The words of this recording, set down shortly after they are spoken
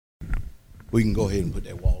We can go ahead and put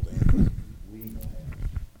that wall down. We ain't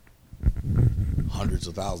gonna have hundreds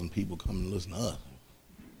of thousands of people coming to listen to us.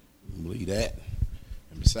 You can believe that.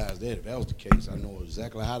 And besides that, if that was the case, I know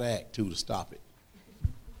exactly how to act too to stop it.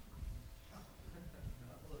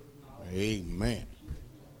 Amen.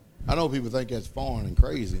 I know people think that's foreign and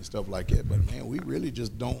crazy and stuff like that, but man, we really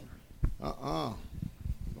just don't want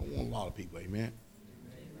a lot of people. Amen.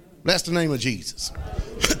 Bless the name of Jesus.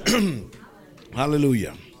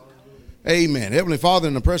 Hallelujah. Amen. Heavenly Father,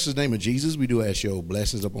 in the precious name of Jesus, we do ask your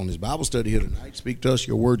blessings upon this Bible study here tonight. Speak to us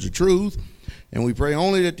your words of truth. And we pray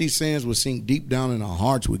only that these sayings will sink deep down in our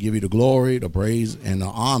hearts. We'll give you the glory, the praise, and the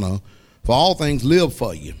honor. For all things live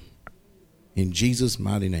for you. In Jesus'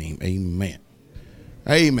 mighty name, amen.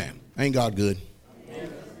 Amen. Ain't God good?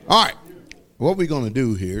 Amen. All right. What we're going to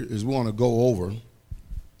do here is we want to go over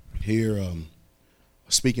here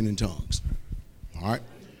speaking in tongues. All right.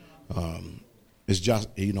 It's just,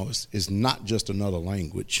 it's not just another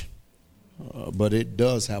language, but it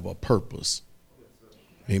does have a purpose.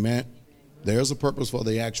 Amen. There's a purpose for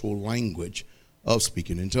the actual language of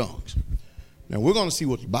speaking in tongues. Now we're going to see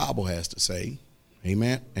what the Bible has to say.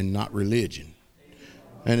 Amen. And not religion.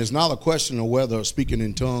 And it's not a question of whether speaking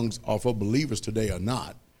in tongues are for believers today or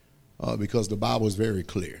not, because the Bible is very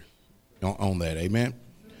clear on that. Amen.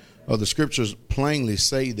 The scriptures plainly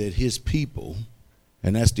say that his people,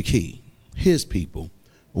 and that's the key, his people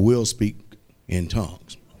will speak in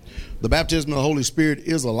tongues. The baptism of the Holy Spirit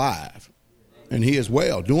is alive, and he is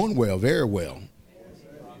well, doing well, very well.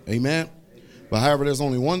 Amen. But however, there's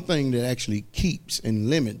only one thing that actually keeps and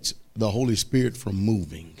limits the Holy Spirit from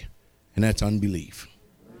moving, and that's unbelief.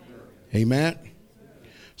 Amen.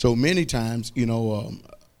 So many times,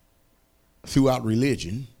 throughout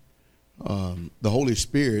religion, the Holy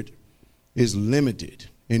Spirit is limited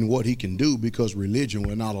in what he can do because religion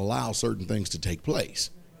will not allow certain things to take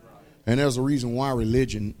place. And there's a reason why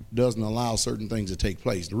religion doesn't allow certain things to take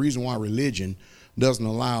place. The reason why religion doesn't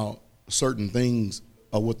allow certain things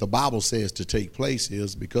of what the Bible says to take place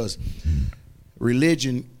is because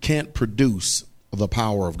religion can't produce the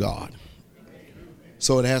power of God.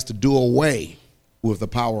 So it has to do away with the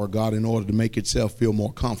power of God in order to make itself feel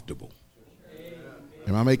more comfortable.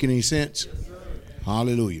 Am I making any sense?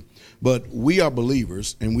 Hallelujah. But we are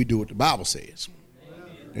believers and we do what the Bible says.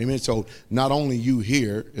 Amen. So not only you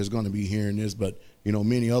here is going to be hearing this, but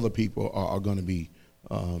many other people are going to be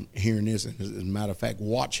hearing this, and as a matter of fact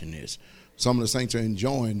watching this. Some of the saints are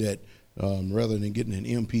enjoying that rather than getting an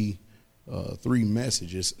MP3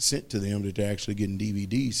 messages sent to them, that they're actually getting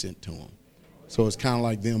DVDs sent to them. So it's kind of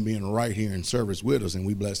like them being right here in service with us, and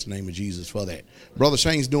we bless the name of Jesus for that. Brother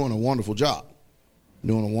Shane's doing a wonderful job.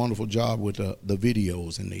 Doing a wonderful job with the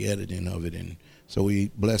videos and the editing of it. And so we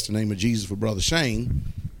bless the name of Jesus for Brother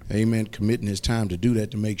Shane. Amen. Committing his time to do that,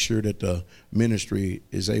 to make sure that the ministry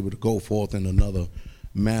is able to go forth in another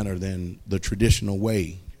manner than the traditional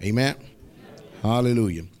way. Amen.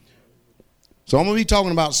 Hallelujah. So I'm going to be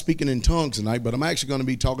talking about speaking in tongues tonight, but I'm actually going to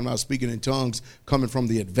be talking about speaking in tongues coming from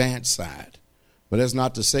the advanced side. But that's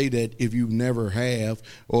not to say that if you never have,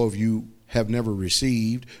 or if you have never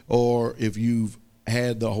received, or if you've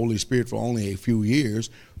had the Holy Spirit for only a few years,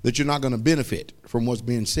 that you're not going to benefit from what's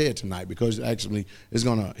being said tonight, because actually it's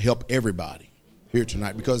going to help everybody here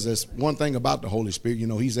tonight. Because that's one thing about the Holy Spirit,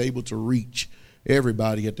 he's able to reach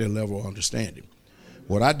everybody at their level of understanding.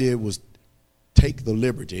 What I did was take the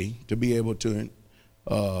liberty to be able to,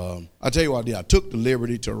 I tell you what I did. I took the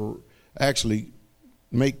liberty to actually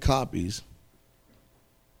make copies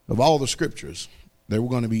of all the scriptures that we're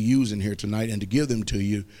going to be using here tonight, and to give them to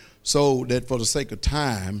you, so that for the sake of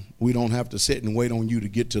time, we don't have to sit and wait on you to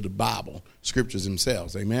get to the Bible, scriptures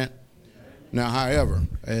themselves. Amen. Now, however,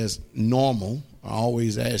 as normal, I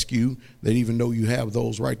always ask you that even though you have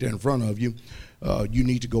those right there in front of you, you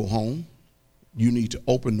need to go home. You need to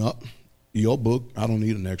open up your book. I don't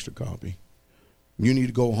need an extra copy. You need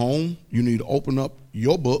to go home. You need to open up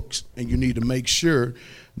your books, and you need to make sure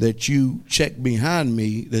that you check behind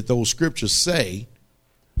me that those scriptures say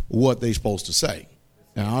what they're supposed to say.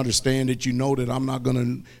 Now, I understand that you know that I'm not going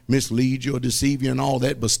to mislead you or deceive you and all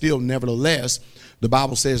that, but still, nevertheless, the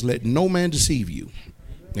Bible says, let no man deceive you.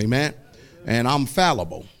 Amen. And I'm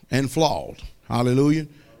fallible and flawed. Hallelujah.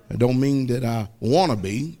 I don't mean that I want to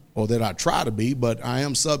be or that I try to be, but I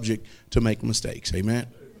am subject to make mistakes. Amen.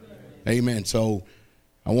 Amen. So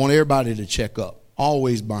I want everybody to check up,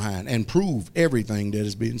 always behind, and prove everything that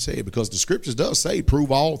is being said, because the scriptures does say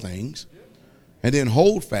prove all things, and then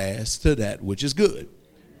hold fast to that which is good.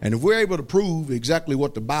 And if we're able to prove exactly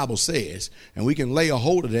what the Bible says, and we can lay a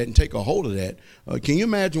hold of that and take a hold of that, can you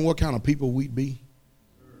imagine what kind of people we'd be?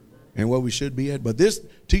 and where we should be at. But this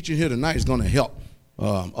teaching here tonight is going to help a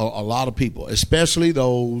lot of people, especially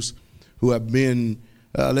those who have been,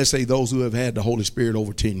 let's say those who have had the Holy Spirit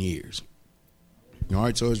over 10 years. All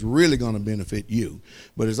right, so it's really going to benefit you.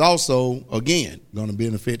 But it's also, again, going to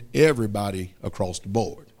benefit everybody across the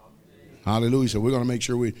board. Hallelujah. So we're going to make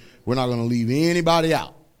sure we're not going to leave anybody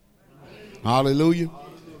out. Hallelujah.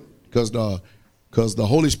 Because the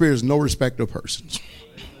Holy Spirit is no respecter of persons.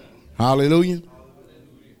 Hallelujah.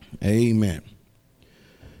 Amen.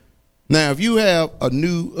 Now, if you have a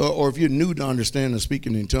new, or if you're new to understanding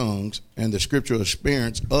speaking in tongues and the scriptural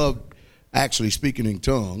experience of actually speaking in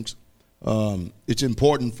tongues, it's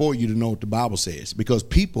important for you to know what the Bible says, because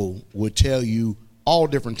people will tell you all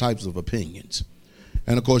different types of opinions.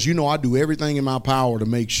 And of course, I do everything in my power to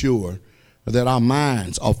make sure that our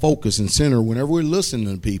minds are focused and centered whenever we're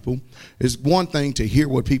listening to people. It's one thing to hear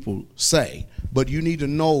what people say, but you need to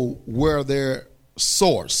know where their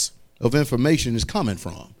source of information is coming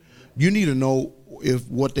from. You need to know if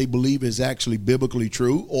what they believe is actually biblically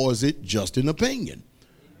true, or is it just an opinion,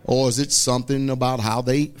 or is it something about how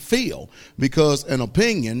they feel? Because an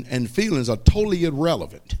opinion and feelings are totally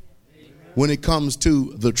irrelevant when it comes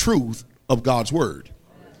to the truth of God's word.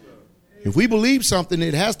 If we believe something,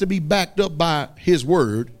 it has to be backed up by his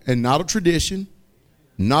word, and not a tradition,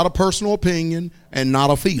 not a personal opinion, and not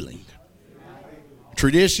a feeling.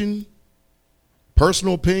 Tradition,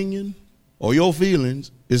 personal opinion, or your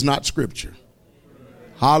feelings is not scripture.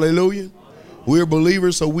 Hallelujah. We're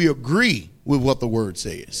believers, so we agree with what the word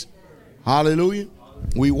says. Hallelujah.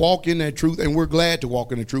 We walk in that truth, and we're glad to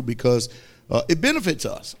walk in the truth because it benefits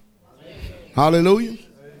us. Hallelujah.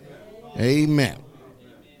 Amen.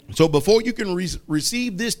 So before you can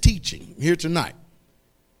receive this teaching here tonight,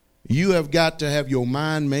 you have got to have your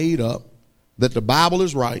mind made up that the Bible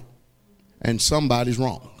is right and somebody's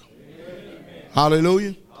wrong. Amen.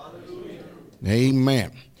 Hallelujah. Hallelujah.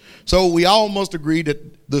 Amen. So we all must agree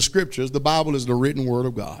that the scriptures, the Bible, is the written word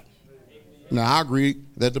of God. Now, I agree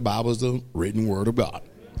that the Bible is the written word of God.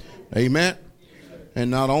 Amen.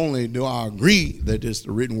 And not only do I agree that it's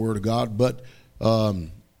the written word of God, but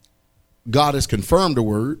God has confirmed the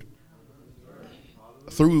word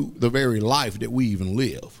through the very life that we even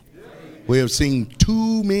live. We have seen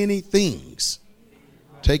too many things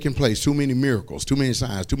taking place, too many miracles, too many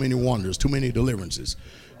signs, too many wonders, too many deliverances,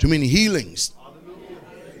 too many healings.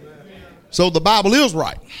 So the Bible is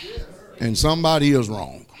right and somebody is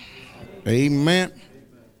wrong. Amen.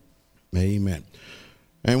 Amen.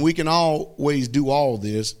 And we can always do all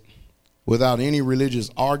this without any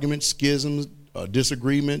religious arguments, schisms,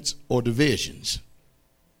 disagreements, or divisions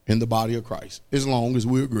in the body of Christ, as long as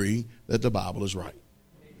we agree that the Bible is right.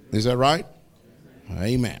 Is that right?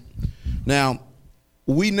 Amen. Now,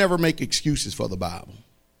 we never make excuses for the Bible.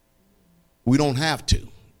 We don't have to.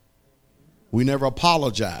 We never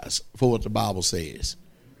apologize for what the Bible says.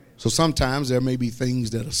 So sometimes there may be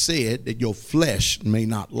things that are said that your flesh may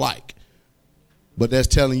not like, but that's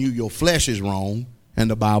telling you your flesh is wrong and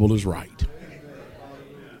the Bible is right.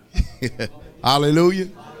 Hallelujah.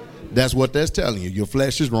 That's what that's telling you. Your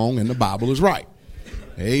flesh is wrong and the Bible is right.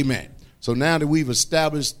 Amen. So now that we've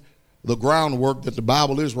established the groundwork that the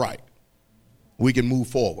Bible is right, we can move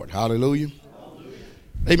forward. Hallelujah.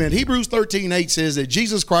 Amen. Hebrews 13:8 says that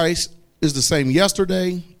Jesus Christ is the same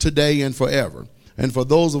yesterday, today, and forever. And for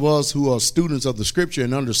those of us who are students of the scripture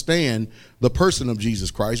and understand the person of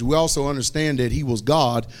Jesus Christ, we also understand that he was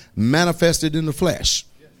God manifested in the flesh.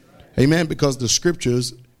 Amen. Because the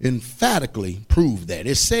scriptures emphatically prove that.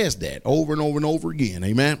 It says that over and over and over again.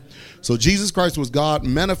 Amen. So Jesus Christ was God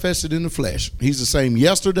manifested in the flesh. He's the same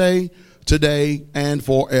yesterday, today, and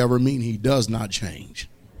forever, meaning he does not change.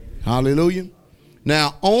 Hallelujah.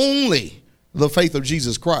 Now, only the faith of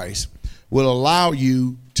Jesus Christ will allow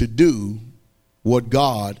you to do what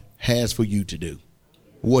God has for you to do,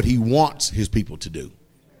 what he wants his people to do.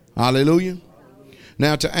 Hallelujah.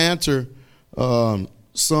 Now, to answer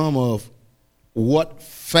some of what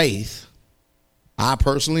faith I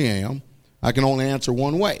personally am, I can only answer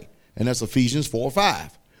one way, and that's Ephesians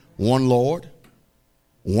 4:5. One Lord,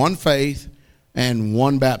 one faith, and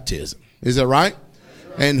one baptism. Is that right?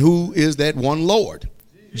 And who is that one Lord?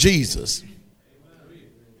 Jesus.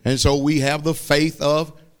 And so we have the faith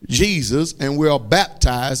of Jesus, and we are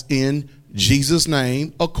baptized in Jesus'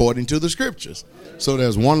 name according to the scriptures. So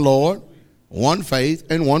there's one Lord, one faith,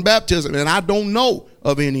 and one baptism. And I don't know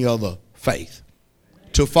of any other faith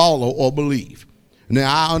to follow or believe.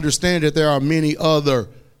 Now, I understand that there are many other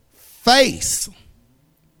faiths,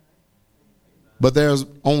 but there's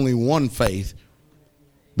only one faith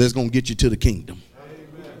that's going to get you to the kingdom.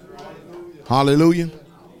 Hallelujah.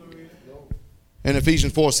 And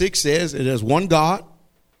Ephesians 4:6 says it is one God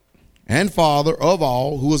and Father of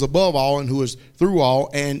all, who is above all and who is through all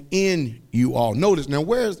and in you all. Notice now,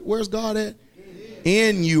 where's God at?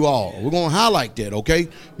 In you all. We're going to highlight that, okay?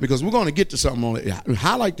 Because we're going to get to something on it.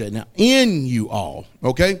 Highlight that now. In you all,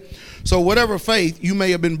 okay? So whatever faith you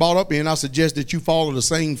may have been brought up in, I suggest that you follow the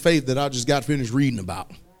same faith that I just got finished reading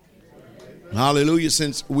about. Hallelujah,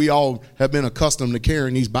 since we all have been accustomed to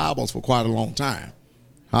carrying these Bibles for quite a long time.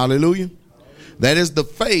 Hallelujah. That is the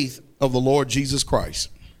faith of the Lord Jesus Christ.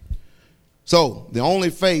 So the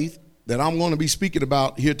only faith that I'm going to be speaking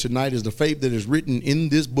about here tonight is the faith that is written in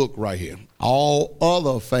this book right here. All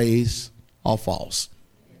other faiths are false.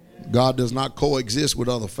 God does not coexist with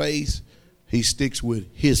other faiths. He sticks with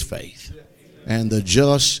his faith. And the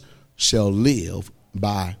just shall live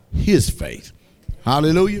by his faith.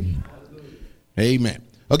 Hallelujah. Amen.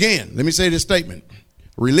 Again, let me say this statement.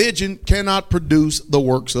 Religion cannot produce the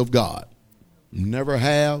works of God. Never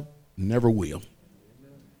have, never will.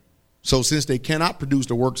 So since they cannot produce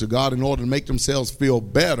the works of God, in order to make themselves feel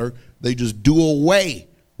better, they just do away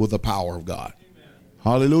with the power of God. Amen.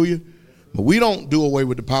 Hallelujah. But we don't do away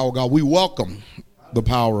with the power of God. We welcome the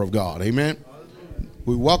power of God. Amen.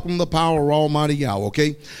 We welcome the power of Almighty Yahweh.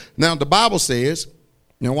 Okay. Now the Bible says,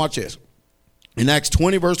 now watch this. In Acts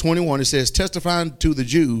 20 verse 21, it says, testifying to the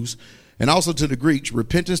Jews and also to the Greeks,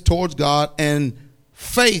 repentance towards God and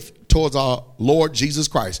faith towards our Lord Jesus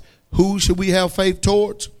Christ. Who should we have faith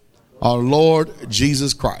towards? Our Lord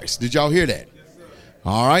Jesus Christ. Did y'all hear that? Yes,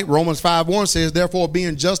 all right. Romans 5:1 says, therefore,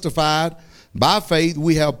 being justified by faith,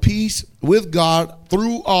 we have peace with God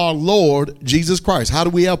through our Lord Jesus Christ. How do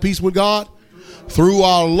we have peace with God? Through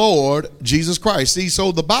our Lord Jesus Christ. See,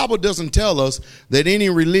 so the Bible doesn't tell us that any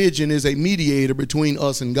religion is a mediator between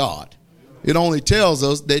us and God. It only tells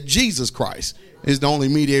us that Jesus Christ is the only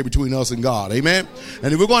mediator between us and God. Amen.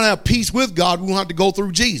 And if we're going to have peace with God, we're going to have to go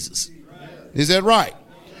through Jesus. Is that right?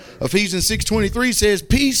 Ephesians 6:23 says,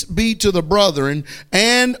 peace be to the brethren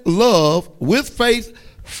and love with faith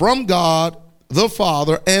from God the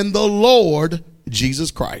Father and the Lord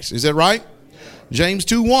Jesus Christ. Is that right? James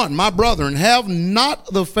 2:1, my brethren, have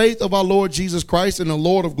not the faith of our Lord Jesus Christ and the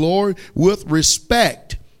Lord of glory with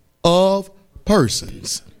respect of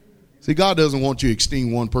persons. See, God doesn't want you to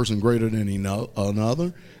esteem one person greater than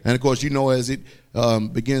another. And, of course, you know, as it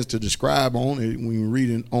begins to describe on it, when you read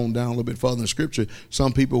it on down a little bit further in the Scripture,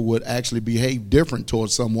 some people would actually behave different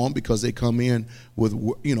towards someone because they come in with,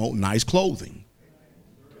 you know, nice clothing.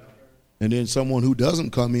 And then someone who doesn't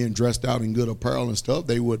come in dressed out in good apparel and stuff,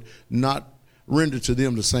 they would not render to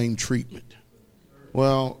them the same treatment.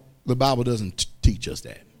 Well, the Bible doesn't teach us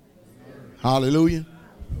that. Hallelujah.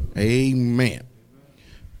 Amen.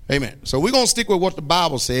 Amen. So we're going to stick with what the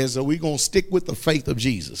Bible says. So we're going to stick with the faith of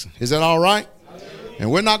Jesus. Is that all right?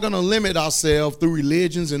 And we're not going to limit ourselves through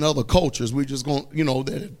religions and other cultures. We're just going, you know,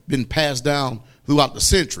 that have been passed down throughout the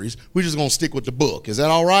centuries. We're just going to stick with the book. Is that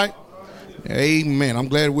all right? Amen. I'm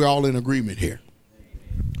glad we're all in agreement here.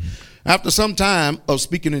 After some time of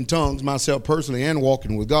speaking in tongues, myself personally, and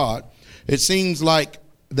walking with God, it seems like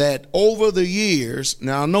that over the years,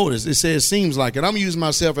 now notice it says seems like it. I'm using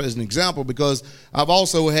myself as an example because I've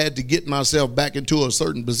also had to get myself back into a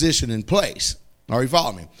certain position and place. Are you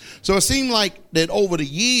following me? So it seemed like that over the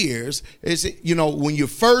years, it's, you know, when you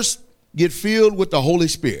first get filled with the Holy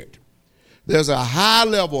Spirit, there's a high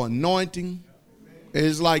level anointing.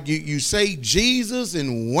 It's like you say Jesus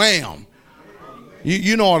and wham.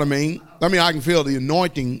 You know what I mean? I mean, I can feel the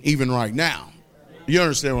anointing even right now. You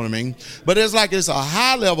understand what I mean? But it's like it's a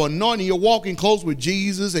high level anointing. You're walking close with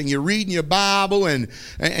Jesus and you're reading your Bible and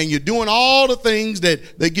you're doing all the things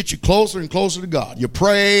that get you closer and closer to God. You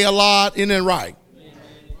pray a lot, isn't that right?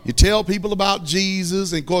 You tell people about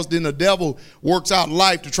Jesus, and of course then the devil works out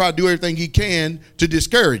life to try to do everything he can to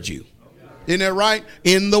discourage you. Isn't that right?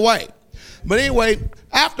 In the way. But anyway,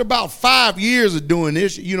 after about 5 years of doing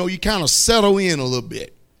this, you know, you kind of settle in a little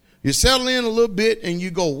bit. You settle in a little bit and you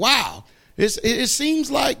go, wow. It seems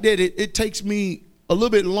like that it takes me a little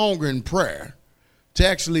bit longer in prayer to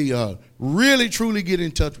actually really, truly get in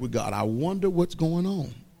touch with God. I wonder what's going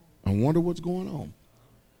on. I wonder what's going on.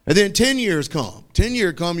 And then 10 years come. 10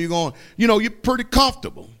 years come, you're going, you know, you're pretty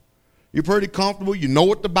comfortable. You're pretty comfortable. You know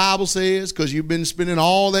what the Bible says because you've been spending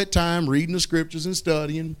all that time reading the scriptures and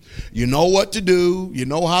studying. You know what to do. You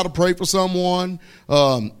know how to pray for someone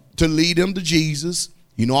to lead them to Jesus.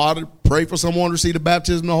 You know how to pray for someone to receive the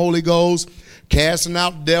baptism of the Holy Ghost. Casting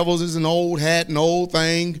out devils is an old hat, an old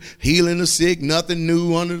thing. Healing the sick, nothing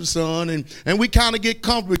new under the sun. And we kind of get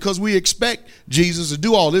comfortable because we expect Jesus to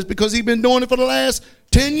do all this because he's been doing it for the last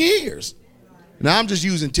 10 years. Now, I'm just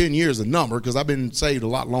using 10 years as a number because I've been saved a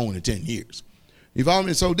lot longer than 10 years. You follow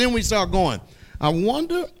me? So then we start going, I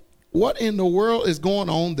wonder what in the world is going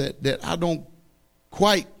on that I don't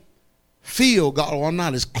quite feel God, or I'm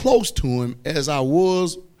not as close to him as I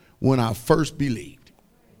was when I first believed.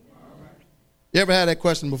 You ever had that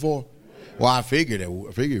question before? Well, I figured it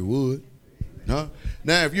would. No?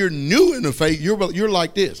 Now, if you're new in the faith, you're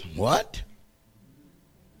like this. What?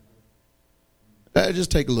 That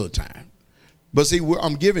just take a little time. But see,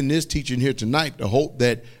 I'm giving this teaching here tonight to hope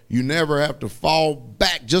that you never have to fall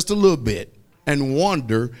back just a little bit and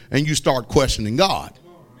wonder and you start questioning God.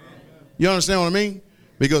 You understand what I mean?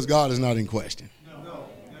 Because God is not in question.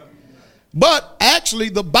 But actually,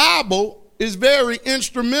 the Bible is very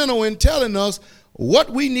instrumental in telling us what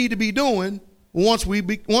we need to be doing once we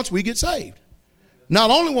get saved. Not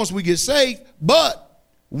only once we get saved, but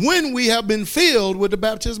when we have been filled with the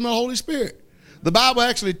baptism of the Holy Spirit. The Bible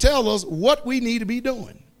actually tells us what we need to be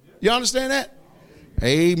doing. You understand that?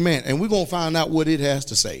 Amen. And we're going to find out what it has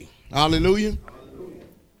to say. Hallelujah.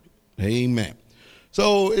 Amen.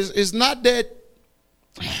 So it's not that,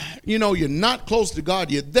 you're not close to God.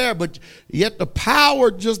 You're there, but yet the power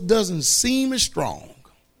just doesn't seem as strong.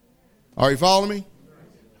 Are you following me?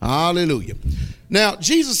 Hallelujah. Now,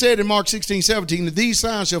 Jesus said in Mark 16:17, that these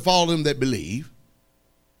signs shall follow them that believe.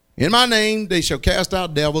 In my name, they shall cast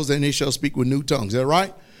out devils, and they shall speak with new tongues. Is that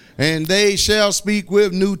right? And they shall speak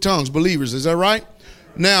with new tongues. Believers, is that right?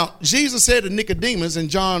 Now, Jesus said to Nicodemus in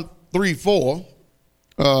John 3:4,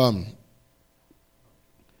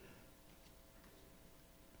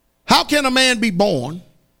 how can a man be born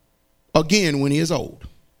again when he is old?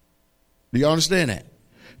 Do you understand that?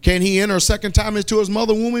 Can he enter a second time into his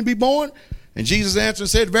mother womb and be born? And Jesus answered and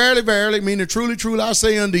said, verily, verily, meaning truly, truly, I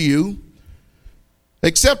say unto you,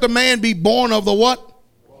 except a man be born of the what?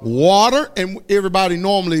 Water. And everybody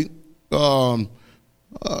normally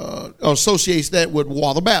associates that with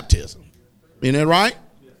water baptism. Isn't that right?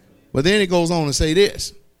 But then it goes on to say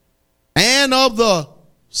this. And of the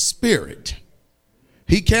Spirit.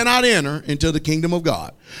 He cannot enter into the kingdom of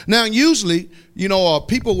God. Now, usually,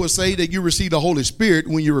 people will say that you receive the Holy Spirit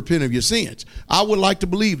when you repent of your sins. I would like to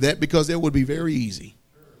believe that because that would be very easy.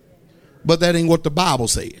 But that ain't what the Bible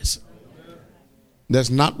says. That's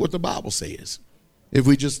not what the Bible says. And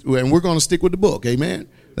we're going to stick with the book, amen?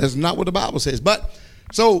 That's not what the Bible says. But,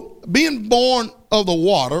 so, being born of the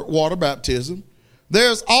water baptism,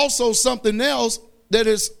 there's also something else that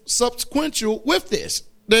is subsequential with this.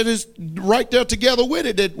 That is right there together with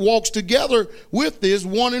it, that walks together with this,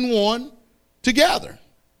 one and one together,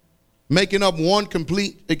 making up one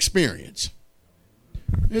complete experience.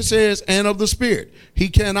 It says, and of the Spirit. He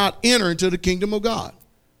cannot enter into the kingdom of God.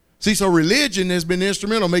 See, so religion has been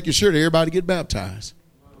instrumental in making sure that everybody get baptized.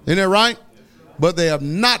 Isn't that right? But they have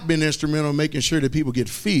not been instrumental in making sure that people get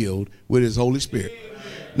filled with his Holy Spirit.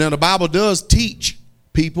 Now, the Bible does teach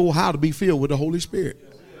people how to be filled with the Holy Spirit.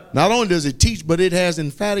 Not only does it teach, but it has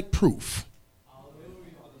emphatic proof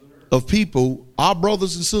of people, our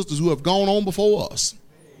brothers and sisters who have gone on before us.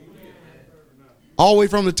 All the way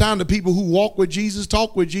from the time the people who walked with Jesus,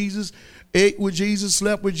 talked with Jesus, ate with Jesus,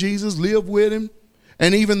 slept with Jesus, lived with him,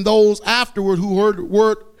 and even those afterward who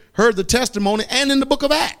heard the testimony, and in the book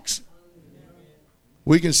of Acts.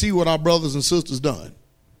 We can see what our brothers and sisters done,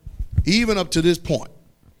 even up to this point.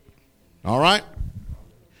 All right?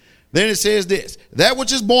 Then it says this, that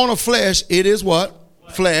which is born of flesh, it is what?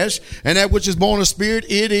 Flesh. And that which is born of spirit,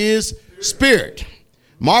 it is spirit.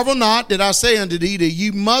 Marvel not that I say unto thee that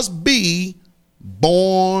you must be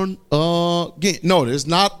born again. No, it's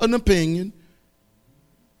not an opinion.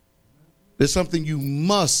 It's something you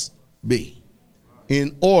must be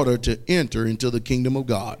in order to enter into the kingdom of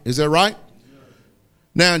God. Is that right?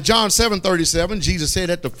 Now, in John 7:37, Jesus said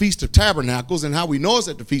at the Feast of Tabernacles, and how we know it's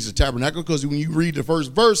at the Feast of Tabernacles, because when you read the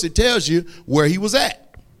first verse, it tells you where he was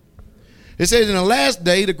at. It says, in the last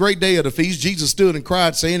day, the great day of the feast, Jesus stood and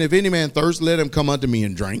cried, saying, if any man thirst, let him come unto me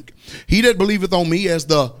and drink. He that believeth on me, as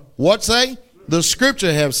the, what say? The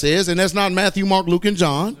scripture have says, and that's not Matthew, Mark, Luke, and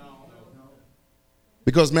John.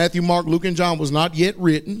 Because Matthew, Mark, Luke, and John was not yet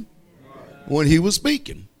written when he was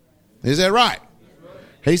speaking. Is that right?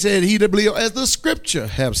 He said, he that believe as the scripture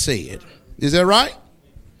have said. Is that right?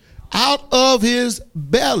 Out of his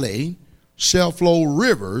belly shall flow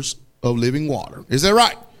rivers of living water. Is that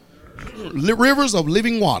right? Rivers of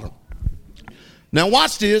living water. Now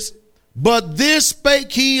watch this. But this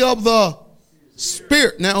spake he of the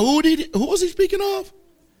Spirit. Now who was he speaking of?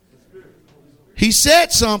 He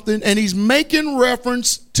said something and he's making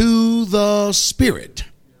reference to the Spirit.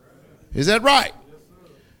 Is that right?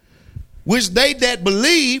 Which they that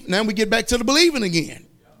believe, now we get back to the believing again.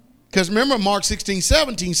 Because remember, Mark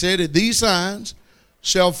 16:17 said that these signs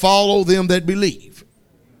shall follow them that believe.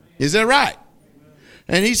 Is that right?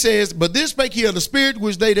 And he says, but this spake he of the Spirit,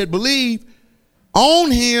 which they that believe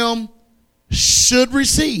on him should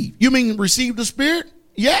receive. You mean receive the Spirit?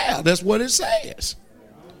 Yeah, that's what it says.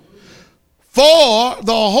 For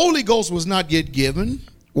the Holy Ghost was not yet given.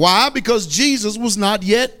 Why? Because Jesus was not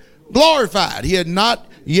yet glorified. He had not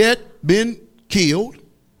yet been killed.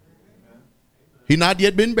 He had not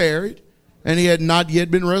yet been buried. And he had not yet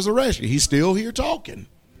been resurrected. He's still here talking.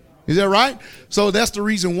 Is that right? So that's the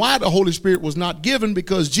reason why the Holy Spirit was not given,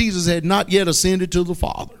 because Jesus had not yet ascended to the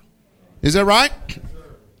Father. Is that right?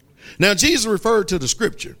 Now, Jesus referred to the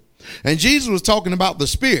scripture, and Jesus was talking about the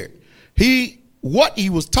Spirit. What he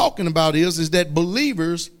was talking about is that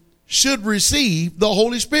believers should receive the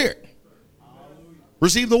Holy Spirit.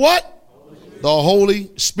 Receive the what? The Holy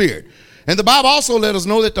Spirit. And the Bible also let us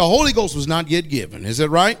know that the Holy Ghost was not yet given. Is that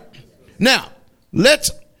right? Now,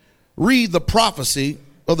 let's read the prophecy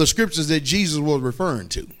of the scriptures that Jesus was referring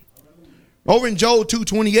to. Over in Joel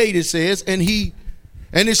 2:28 it says, and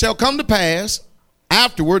it shall come to pass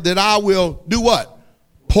afterward that I will do what?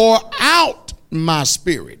 Pour out my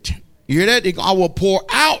Spirit. You hear that? I will pour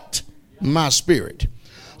out my Spirit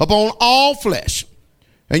upon all flesh.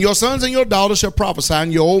 And your sons and your daughters shall prophesy,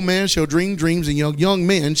 and your old man shall dream dreams, and your young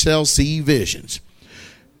men shall see visions.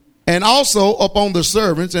 And also upon the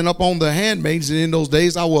servants and upon the handmaids, and in those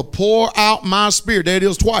days I will pour out my Spirit. That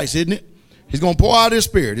is twice, isn't it? He's going to pour out his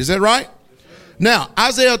Spirit. Is that right? Now,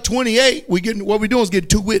 Isaiah 28, what we're doing is getting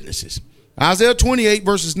two witnesses. Isaiah 28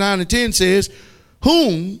 verses 9 and 10 says,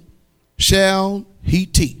 whom shall he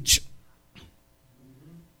teach?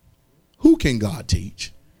 Who can God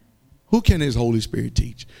teach? Who can his Holy Spirit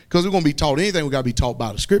teach? Because we're going to be taught anything, we got to be taught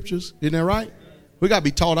by the scriptures. Isn't that right? We got to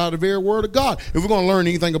be taught out of the very word of God. If we're going to learn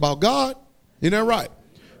anything about God, isn't that right?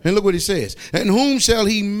 And look what he says. And whom shall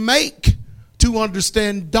he make to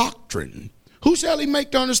understand doctrine? Who shall he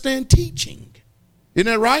make to understand teaching? Isn't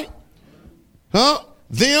that right? Huh?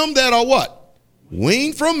 Them that are what?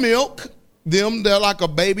 Weaned from milk. Them that are like a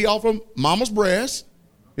baby off of mama's breast.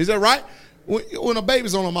 Is that right? When a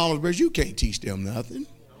baby's on a mama's breast, you can't teach them nothing.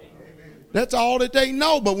 That's all that they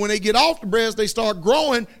know. But when they get off the breast, they start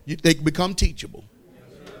growing, they become teachable.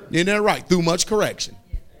 Isn't that right? Through much correction.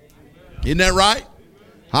 Isn't that right?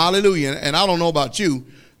 Hallelujah. And I don't know about you.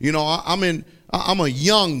 You know, I'm a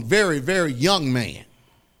young, very, very young man.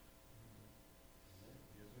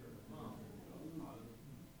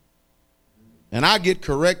 And I get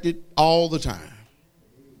corrected all the time.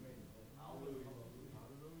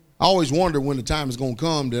 I always wonder when the time is going to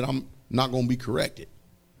come that I'm not going to be corrected.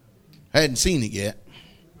 I hadn't seen it yet.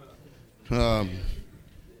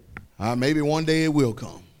 Maybe one day it will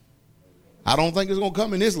come. I don't think it's going to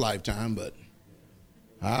come in this lifetime, but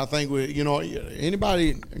I think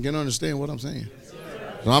anybody can understand what I'm saying.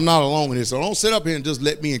 So I'm not alone in this. So don't sit up here and just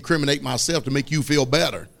let me incriminate myself to make you feel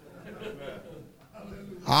better.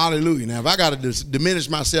 Hallelujah. Now, if I got to diminish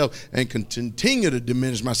myself and continue to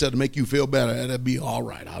diminish myself to make you feel better, that'd be all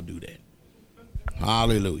right. I'll do that.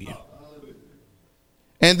 Hallelujah.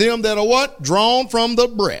 And them that are what? Drawn from the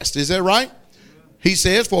breast. Is that right? He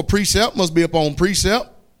says, for precept must be upon precept,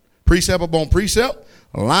 precept upon precept,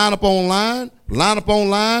 line upon line, line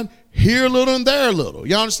upon line, here a little and there a little.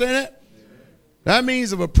 You understand that? That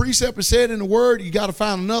means if a precept is said in the word, you got to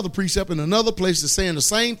find another precept in another place that's saying the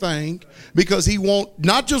same thing, because he won't,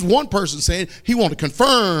 not just one person saying, he want to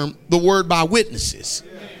confirm the word by witnesses.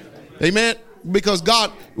 Amen? Because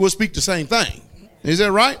God will speak the same thing. Is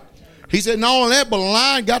that right? He said, not only that, but a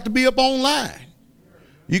line got to be up on line.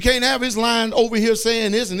 You can't have his line over here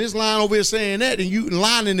saying this and this line over here saying that, and you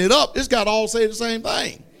lining it up. It's got to all say the same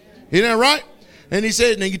thing. Isn't that right? And he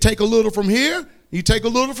said, now you take a little from here, you take a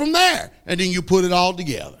little from there, and then you put it all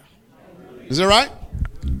together. Is that right?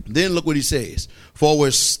 Then look what he says. For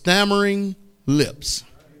with stammering lips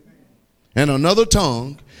and another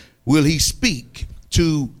tongue will he speak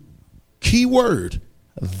to, key word,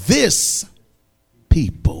 this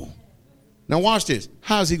people. Now watch this.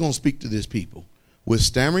 How is he going to speak to this people? With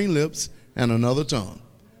stammering lips and another tongue.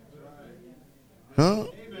 Huh?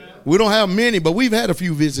 We don't have many, but we've had a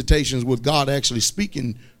few visitations with God actually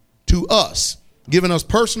speaking to us, giving us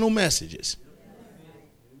personal messages,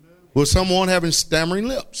 with someone having stammering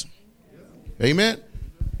lips. Amen.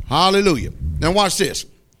 Hallelujah. Now watch this.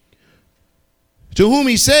 To whom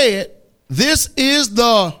he said, this is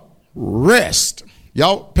the rest.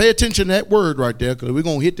 Y'all pay attention to that word right there, because we're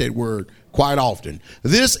going to hit that word quite often.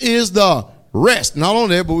 This is the rest. Not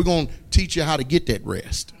only that, but we're going to teach you how to get that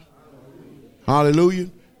rest. Hallelujah.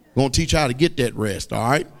 We're going to teach you how to get that rest, all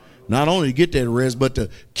right? Not only to get that rest, but to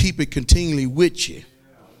keep it continually with you.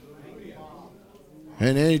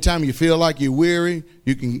 And anytime you feel like you're weary,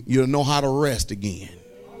 you'll know how to rest again.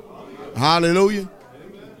 Hallelujah.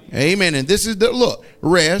 Amen. And this is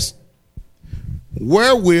rest,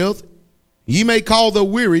 wherewith ye may call the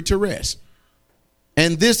weary to rest.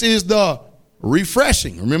 And this is the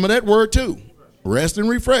refreshing. Remember that word too. Rest and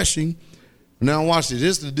refreshing. Now watch this.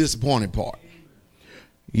 This is the disappointing part.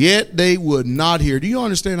 Yet they would not hear. Do you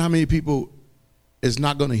understand how many people is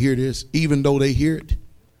not going to hear this, even though they hear it?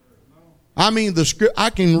 I mean, I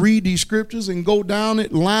can read these scriptures and go down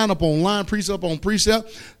it, line upon line, precept on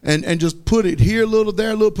precept, and just put it here a little,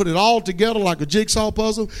 there a little, put it all together like a jigsaw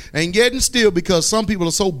puzzle. And yet and still, because some people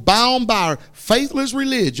are so bound by faithless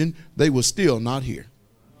religion, they will still not hear.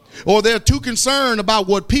 Or they're too concerned about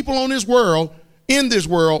what people in this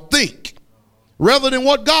world think, rather than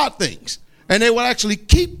what God thinks. And they will actually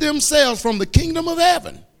keep themselves from the kingdom of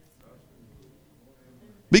heaven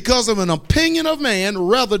because of an opinion of man,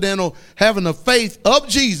 rather than having the faith of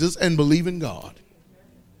Jesus and believing God.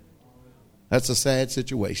 That's a sad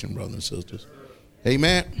situation, brothers and sisters.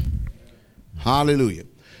 Amen. Hallelujah.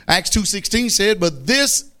 Acts 2:16 said, but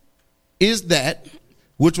this is that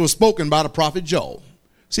which was spoken by the prophet Joel.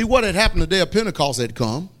 See, what had happened the day of Pentecost had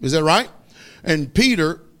come. Is that right? And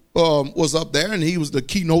Peter was up there, and he was the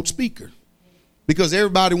keynote speaker because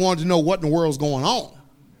everybody wanted to know what in the world's going on.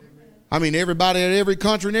 I mean, everybody at every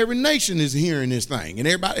country and every nation is hearing this thing, and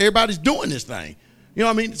everybody's doing this thing. You know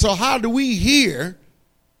what I mean? So how do we hear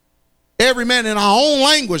every man in our own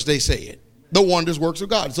language, they said, the wondrous works of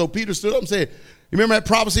God? So Peter stood up and said, you remember that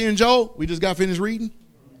prophecy in Joel? We just got finished reading.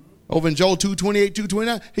 Over in Joel 2:28,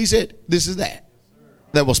 2:29. He said, this is that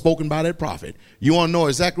was spoken by that prophet. You want to know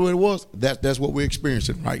exactly what it was? That's what we're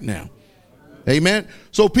experiencing right now. Amen.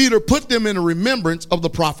 So Peter put them in a remembrance of the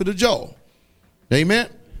prophet of Joel. Amen.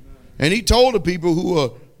 And he told the people who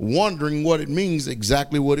were wondering what it means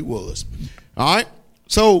exactly what it was. All right.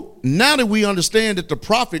 So now that we understand that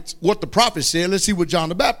what the prophet said, let's see what John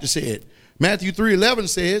the Baptist said. Matthew 3:11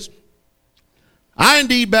 says, I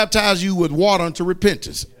indeed baptize you with water unto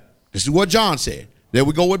repentance. This is what John said. There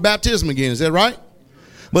we go with baptism again. Is that right?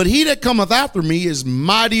 But he that cometh after me is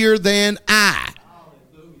mightier than I.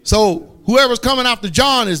 So whoever's coming after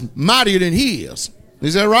John is mightier than he is.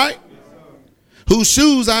 Is that right? Whose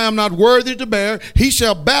shoes I am not worthy to bear. He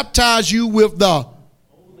shall baptize you with the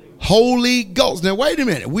Holy Ghost. Now, wait a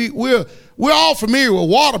minute. We're all familiar with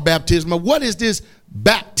water baptism, but what is this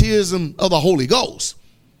baptism of the Holy Ghost?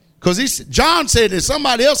 Because John said there's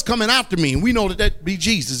somebody else coming after me, and we know that be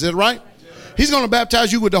Jesus. Is that right? He's going to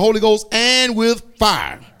baptize you with the Holy Ghost and with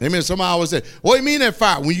fire. Amen. Somebody always said, what do you mean that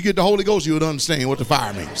fire? When you get the Holy Ghost, you'll understand what the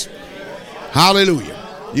fire means. Hallelujah.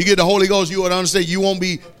 You get the Holy Ghost, you will understand. You won't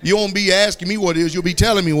be asking me what it is. You'll be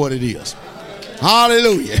telling me what it is.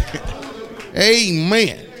 Hallelujah.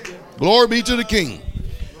 Amen. Glory be to the King.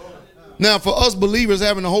 Now, for us believers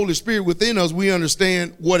having the Holy Spirit within us, we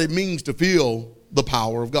understand what it means to feel the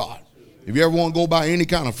power of God. If you ever want to go by any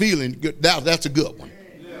kind of feeling, that's a good one.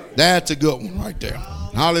 That's a good one right there.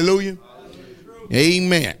 Hallelujah.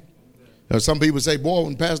 Amen. Some people say, boy,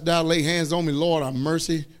 when Pastor Dow lay hands on me, Lord, have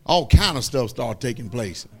mercy. All kind of stuff start taking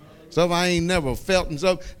place. Stuff I ain't never felt and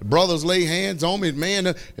stuff. Brothers lay hands on me, man.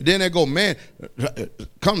 And then they go, man,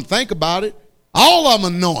 come think about it. All of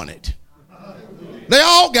them anointed. They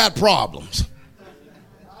all got problems.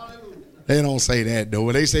 They don't say that, though.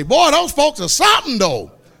 They say, boy, those folks are something,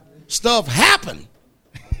 though. Stuff happened.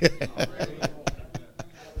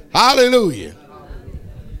 Hallelujah.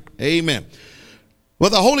 Amen. Well,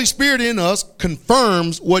 the Holy Spirit in us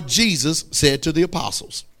confirms what Jesus said to the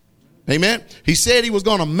apostles. Amen. He said he was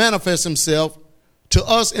going to manifest himself to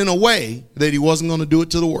us in a way that he wasn't going to do it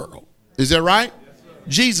to the world. Is that right? Yes,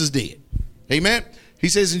 Jesus did. Amen. He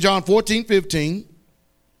says in John 14:15,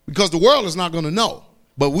 because the world is not going to know,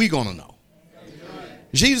 but we're going to know.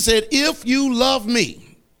 Jesus said, if you love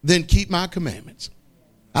me, then keep my commandments.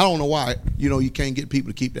 I don't know why, you can't get people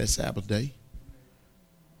to keep that Sabbath day.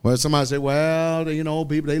 Well, somebody say, well,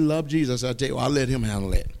 people, they love Jesus. I tell you, I'll let him handle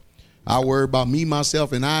that. I worry about me,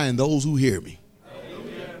 myself, and I, and those who hear me.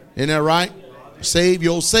 Amen. Isn't that right? Save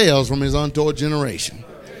yourselves from his untoward generation.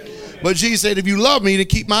 But Jesus said, if you love me, then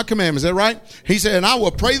keep my commandments. Is that right? He said, and I will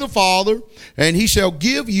pray the Father, and he shall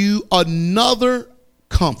give you another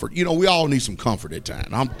comfort. We all need some comfort at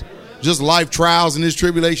times. Just life trials and this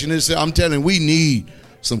tribulation. I'm telling you, we need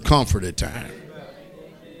some comfort at times.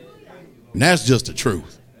 And that's just the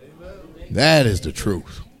truth. That is the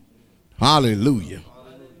truth. Hallelujah.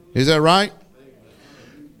 Is that right?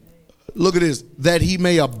 Look at this. That he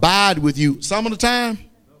may abide with you some of the time.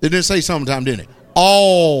 They didn't say some of the time, didn't it?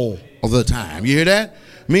 All of the time. You hear that?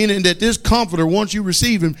 Meaning that this comforter, once you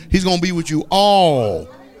receive him, he's going to be with you all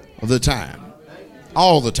the time.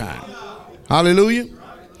 All the time. Hallelujah.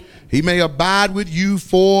 He may abide with you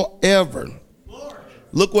forever.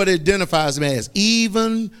 Look what it identifies him as.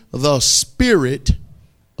 Even the Spirit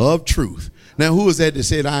of truth. Now, who is that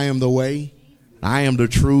said, I am the way, I am the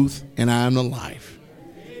truth, and I am the life?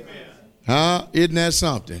 Isn't that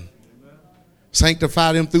something?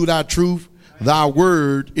 Sanctify them through thy truth. Thy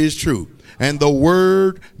word is true. And the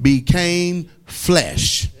word became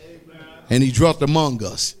flesh. And he dwelt among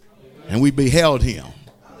us. And we beheld him,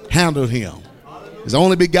 handled him. He's the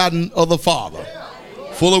only begotten of the Father,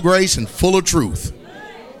 full of grace and full of truth.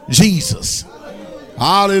 Jesus.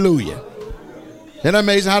 Hallelujah. Isn't that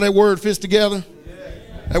amazing how that word fits together?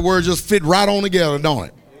 That word just fit right on together, don't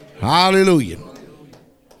it? Hallelujah.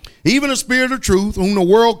 Even the Spirit of truth, whom the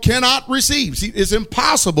world cannot receive. See, it's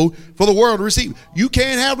impossible for the world to receive. You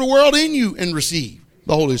can't have the world in you and receive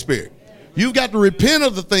the Holy Spirit. You've got to repent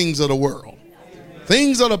of the things of the world.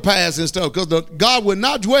 Things of the past and stuff. Because God would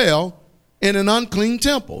not dwell in an unclean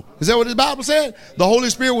temple. Is that what the Bible said? The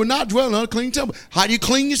Holy Spirit would not dwell in an unclean temple. How do you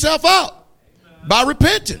clean yourself up? By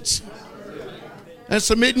repentance. And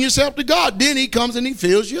submitting yourself to God. Then he comes and he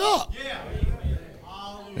fills you up.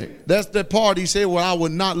 That's the part he said, well, I will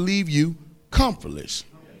not leave you comfortless.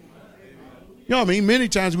 You know what I mean? Many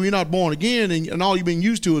times when you're not born again and all you've been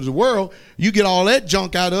used to is the world, you get all that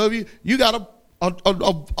junk out of you. You got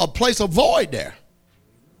a place of void there.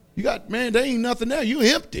 You got, man, there ain't nothing there. You're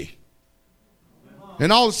empty.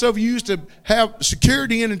 And all the stuff you used to have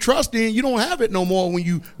security in and trust in, you don't have it no more when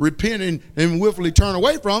you repent and willfully turn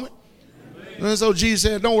away from it. And so Jesus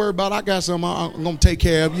said, don't worry about it. I got something. I'm going to take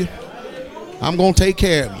care of you. I'm going to take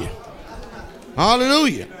care of you.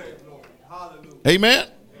 Hallelujah. Amen.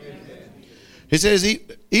 It says,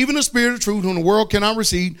 even the Spirit of truth whom the world cannot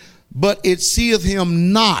receive, but it seeth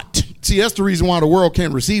him not. See, that's the reason why the world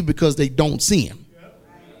can't receive, because they don't see him.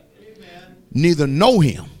 Neither know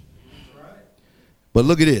him. But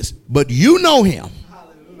look at this. But you know him.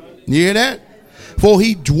 You hear that? For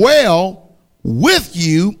he dwell with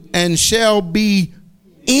you and shall be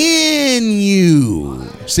in you.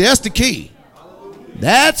 See, that's the key.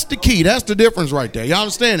 That's the key. That's the difference right there. You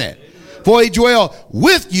understand that? For he dwell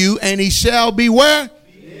with you and he shall be where?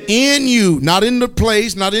 In you. Not in the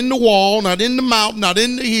place, not in the wall, not in the mountain, not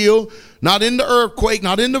in the hill, not in the earthquake,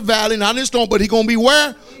 not in the valley, not in the storm, but he's going to be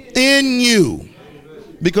where? In you.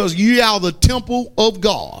 Because you are the temple of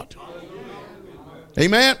God.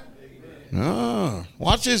 Amen?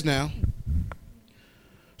 Watch this now.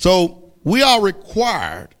 So we are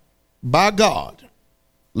required by God,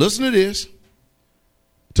 listen to this,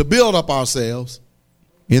 to build up ourselves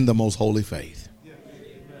in the most holy faith.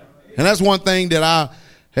 And that's one thing that I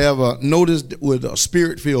have noticed with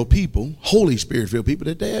Spirit-filled people, Holy Spirit-filled people,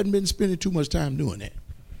 that they hadn't been spending too much time doing that.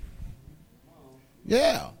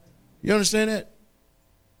 Yeah. You understand that?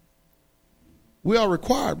 We are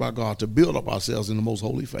required by God to build up ourselves in the most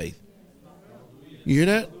holy faith. You hear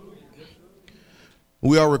that?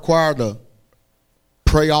 We are required to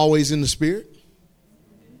pray always in the Spirit.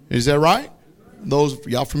 Is that right? Those,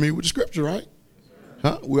 y'all familiar with the scripture, right?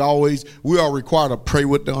 Huh? We are required to pray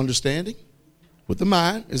with the understanding, with the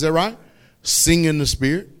mind. Is that right? Sing in the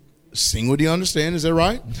Spirit. Sing with the understanding. Is that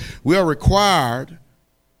right? We are required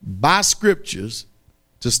by scriptures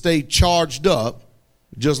to stay charged up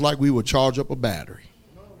just like we would charge up a battery.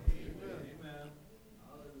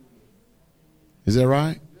 Is that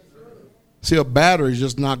right? See, a battery is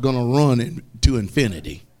just not going to run to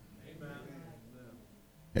infinity.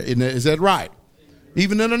 Is that right?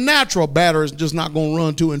 Even in a natural battery is just not going to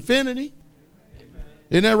run to infinity.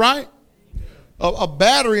 Isn't that right? A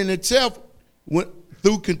battery in itself,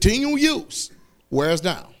 through continual use, wears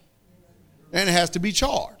down. And it has to be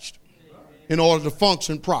charged in order to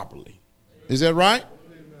function properly. Is that right?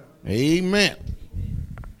 Amen.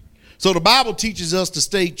 So the Bible teaches us to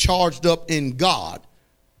stay charged up in God.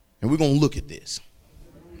 And we're going to look at this.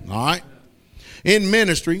 All right? In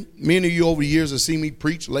ministry, many of you over the years have seen me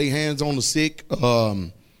preach, lay hands on the sick,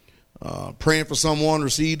 praying for someone,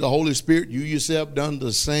 receive the Holy Spirit. You yourself done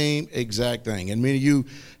the same exact thing. And many of you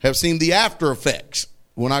have seen the after effects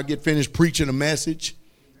when I get finished preaching a message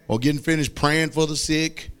or getting finished praying for the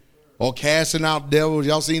sick or casting out devils.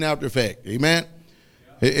 Y'all seen after effect. Amen?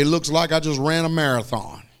 It looks like I just ran a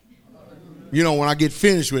marathon. You know, when I get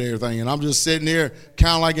finished with everything and I'm just sitting there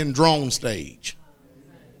kind of like in drone stage.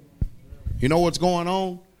 You know what's going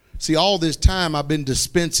on? See, all this time I've been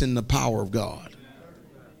dispensing the power of God.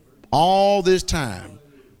 All this time.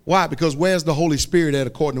 Why? Because where's the Holy Spirit at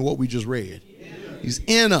according to what we just read? He's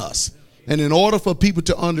in us. And in order for people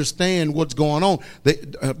to understand what's going on,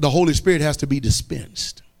 the Holy Spirit has to be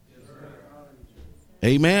dispensed.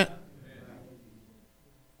 Amen.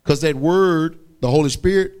 Because that word, the Holy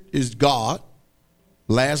Spirit, is God.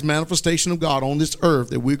 Last manifestation of God on this earth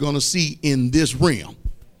that we're going to see in this realm.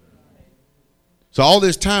 So all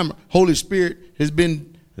this time, Holy Spirit has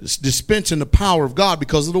been dispensing the power of God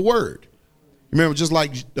because of the word. Remember, just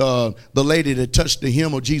like the lady that touched the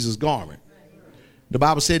hem of Jesus' garment. The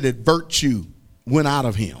Bible said that virtue went out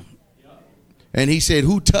of him. And he said,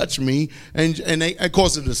 who touched me? And they, of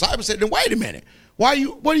course, the disciples said, then wait a minute. What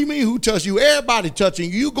do you mean who touched you? Everybody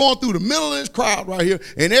touching you. You going through the middle of this crowd right here,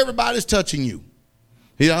 and everybody's touching you.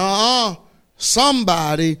 He said,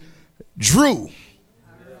 somebody drew.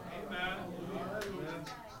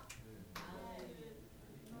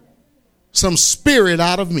 Some spirit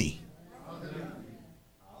out of me.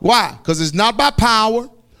 Why? Because it's not by power,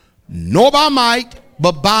 nor by might,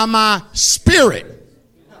 but by my spirit.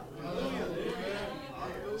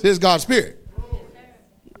 This is God's spirit.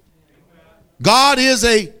 God is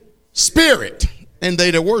a spirit, and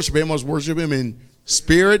they that worship him must worship him in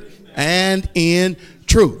spirit and in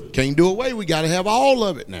truth. Can't do away. We got to have all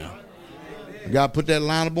of it now. We got to put that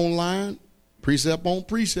line upon line, precept on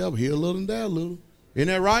precept, here a little and there a little. Isn't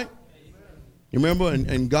that right? You remember?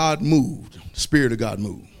 And God moved. The Spirit of God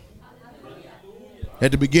moved.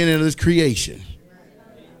 At the beginning of this creation.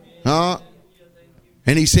 And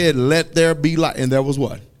he said, let there be light. And there was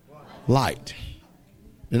what? Light.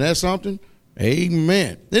 Isn't that something?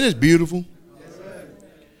 Amen. Isn't it beautiful?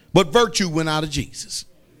 But virtue went out of Jesus.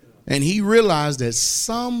 And he realized that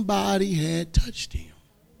somebody had touched him.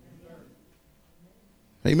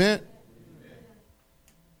 Amen.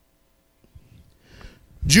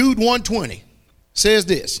 Jude 1:20 says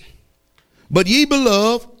this. But ye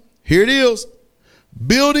beloved, here it is,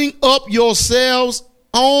 building up yourselves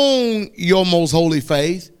on your most holy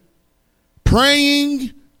faith,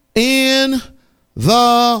 praying in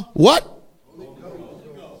the what?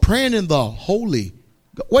 Praying in the Holy.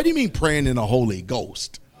 What do you mean praying in the Holy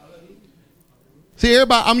Ghost? See,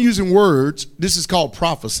 everybody, I'm using words. This is called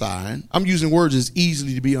prophesying. I'm using words that's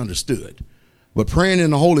easily to be understood. But praying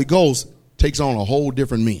in the Holy Ghost takes on a whole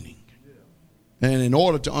different meaning. And in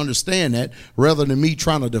order to understand that, rather than me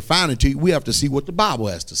trying to define it to you, we have to see what the Bible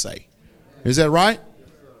has to say. Is that right?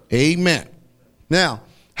 Amen. Now,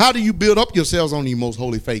 how do you build up yourselves on your most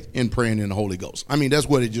holy faith in praying in the Holy Ghost? I mean, that's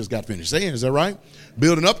what it just got finished saying. Is that right?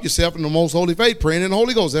 Building up yourself in the most holy faith, praying in the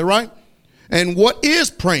Holy Ghost. Is that right? And what is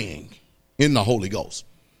praying in the Holy Ghost?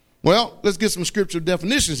 Well, let's get some scripture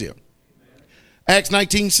definitions here. Acts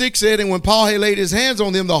 19:6 said, and when Paul had laid his hands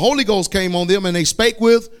on them, the Holy Ghost came on them, and they spake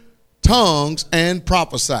with tongues and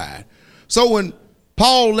prophesied. So when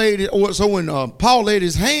Paul laid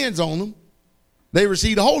his hands on them, they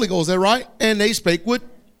received the Holy Ghost. Is that right? And they spake with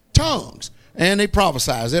tongues and they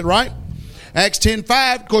prophesied. Is that right? Acts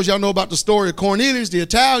 10:5. Of course, y'all know about the story of Cornelius, the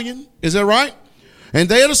Italian. Is that right? And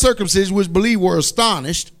they of the circumcision which believed were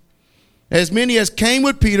astonished, as many as came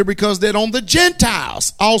with Peter, because that on the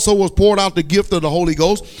Gentiles also was poured out the gift of the Holy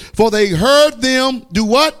Ghost. For they heard them do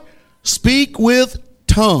what? Speak with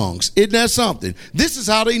tongues. Isn't that something? This is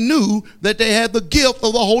how they knew that they had the gift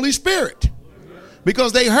of the Holy Spirit.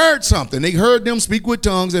 Because they heard something. They heard them speak with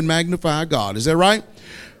tongues and magnify God. Is that right?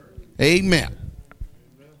 Amen.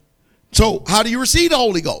 So how do you receive the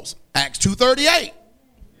Holy Ghost? Acts 2:38.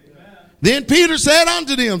 Then Peter said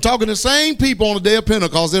unto them, talking to the same people on the day of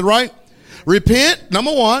Pentecost. Is that right? Repent,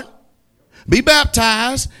 number one. Be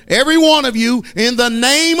baptized, every one of you, in the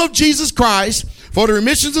name of Jesus Christ for the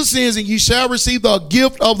remissions of sins, and ye shall receive the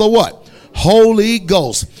gift of the what? Holy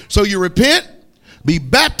Ghost. So you repent, be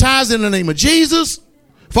baptized in the name of Jesus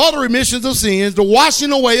for the remissions of sins, the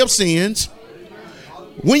washing away of sins.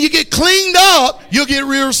 When you get cleaned up, you'll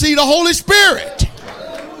receive the Holy Spirit.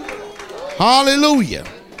 Hallelujah.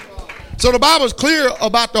 So the Bible is clear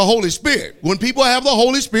about the Holy Spirit. When people have the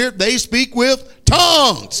Holy Spirit, they speak with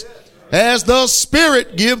tongues as the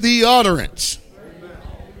Spirit give the utterance.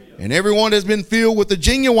 And everyone that's been filled with the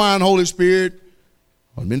genuine Holy Spirit,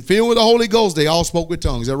 or been filled with the Holy Ghost, they all spoke with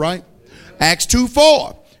tongues. Is that right? Acts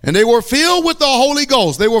 2:4. And they were filled with the Holy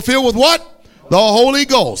Ghost. They were filled with what? The Holy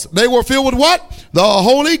Ghost. They were filled with what? The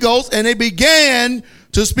Holy Ghost. And they began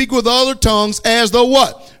to speak with other tongues as the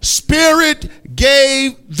what? Spirit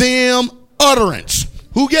gave them utterance.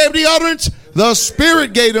 Who gave the utterance? The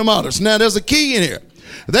Spirit gave them utterance. Now there's a key in here.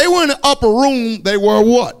 They were in the upper room. They were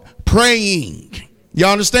what? Praying. You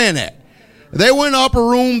understand that? They were in the upper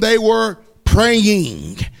room. They were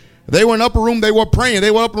praying. They were in the upper room, they were praying. They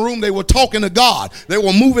were in the upper room, they were talking to God. They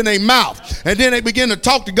were moving their mouth. And then they began to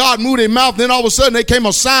talk to God, move their mouth. Then all of a sudden there came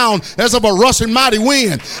a sound as of a rushing mighty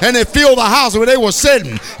wind. And it filled the house where they were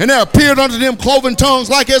sitting. And there appeared unto them cloven tongues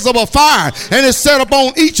like as of a fire. And it set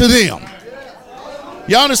upon each of them.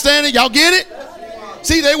 Y'all understand it? Y'all get it?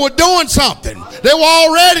 See, they were doing something. They were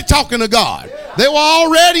already talking to God. They were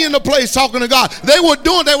already in the place talking to God. They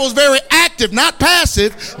was very active, not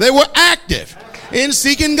passive. They were active in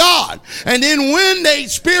seeking God. And then when their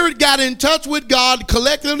spirit got in touch with God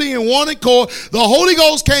collectively in one accord, the Holy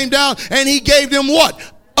Ghost came down and he gave them what?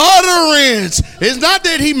 Utterance. It's not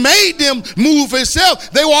that he made them move himself.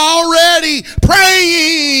 They were already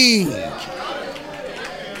praying.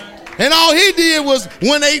 And all he did was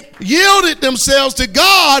when they yielded themselves to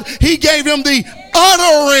God, he gave them the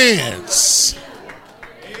utterance.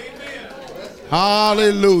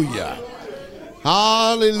 Hallelujah.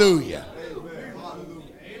 Hallelujah.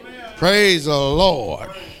 Praise the Lord.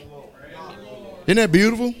 Isn't that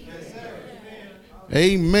beautiful?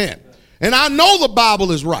 Amen. And I know the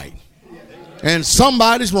Bible is right. And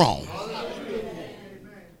somebody's wrong.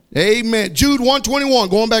 Amen. Jude 1:21.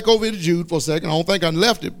 Going back over to Jude for a second. I don't think I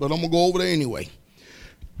left it, but I'm going to go over there anyway.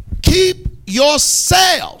 Keep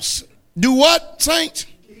yourselves. Do what, saints?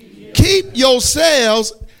 Keep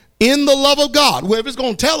yourselves in the love of God. Well, if it's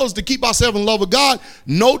going to tell us to keep ourselves in the love of God,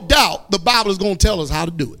 no doubt the Bible is going to tell us how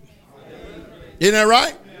to do it. Isn't that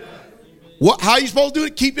right? How are you supposed to do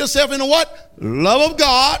it? Keep yourself in the what? Love of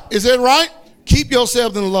God. Is that right? Keep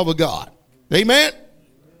yourself in the love of God. Amen.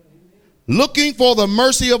 Looking for the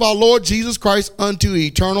mercy of our Lord Jesus Christ unto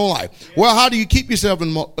eternal life. Well, how do you keep yourself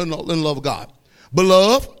in the love of God?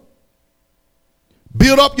 Beloved,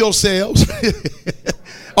 build up yourselves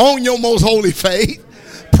on your most holy faith,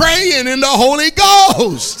 praying in the Holy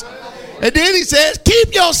Ghost. And then he says,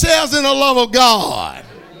 keep yourselves in the love of God.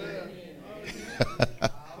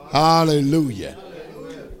 Hallelujah.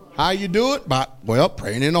 How you do it? Well,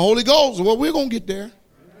 praying in the Holy Ghost. Well, we're going to get there.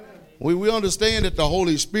 We understand that the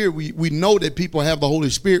Holy Spirit, we know that people have the Holy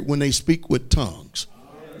Spirit when they speak with tongues.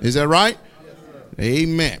 Is that right?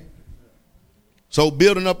 Amen. So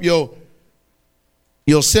building up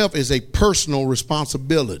yourself is a personal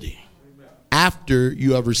responsibility after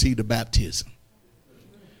you have received the baptism.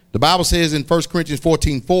 The Bible says in 1 Corinthians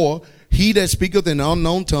 14:4, he that speaketh in an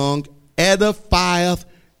unknown tongue edifieth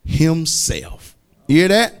himself. You hear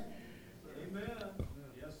that?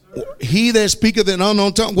 He that speaketh in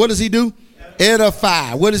unknown tongue, what does he do?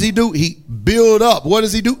 Edify. What does he do? He build up. What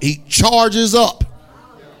does he do? He charges up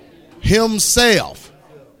himself.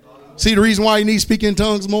 See the reason why you need to speak in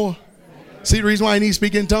tongues more? See the reason why you need to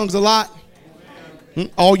speak in tongues a lot?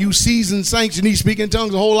 All you seasoned saints, you need to speak in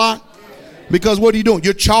tongues a whole lot. Because what are you doing?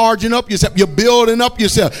 You're charging up yourself. You're building up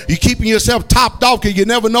yourself. You're keeping yourself topped off because you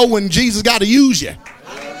never know when Jesus got to use you.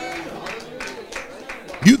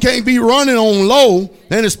 You can't be running on low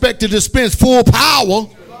and expect to dispense full power.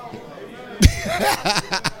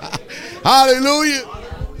 Hallelujah.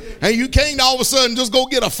 And you can't all of a sudden just go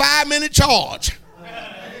get a 5-minute charge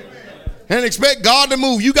and expect God to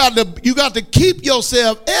move. You got to keep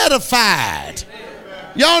yourself edified.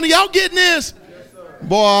 Y'all getting this?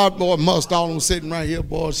 Boy, must all of them sitting right here,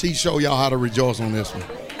 boy. She show y'all how to rejoice on this one.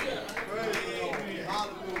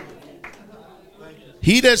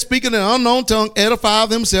 He that speaketh in an unknown tongue edifieth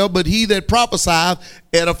himself, but he that prophesieth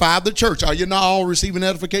edifieth the church. Are you not all receiving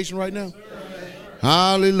edification right now?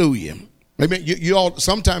 Hallelujah. Amen. You all,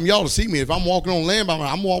 sometimes y'all see me. If I'm walking on land,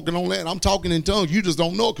 I'm walking on land. I'm talking in tongues. You just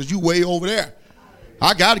don't know it because you way over there.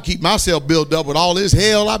 I got to keep myself built up with all this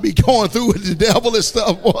hell I be going through with the devil and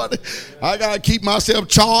stuff, boy. I got to keep myself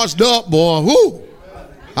charged up, boy. Whoo.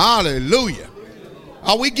 Hallelujah.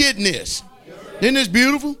 Are we getting this? Isn't this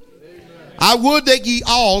beautiful? I would that ye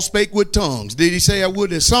all spake with tongues. Did he say I would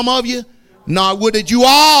that some of you? No, I would that you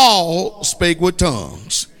all spake with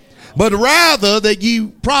tongues. But rather that ye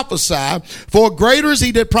prophesy, for greater is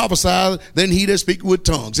he that prophesieth than he that speaketh with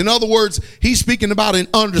tongues. In other words, he's speaking about an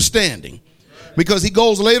understanding. Because he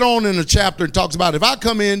goes later on in the chapter and talks about if I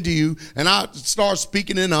come into you and I start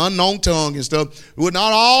speaking in an unknown tongue and stuff, would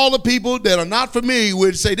not all the people that are not familiar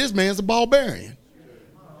with say this man's a barbarian?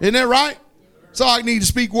 Isn't that right? So I need to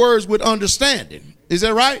speak words with understanding. Is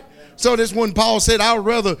that right? So that's when Paul said I would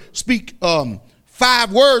rather speak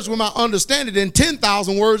 5 words with my understanding than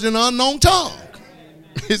 10,000 words in an unknown tongue.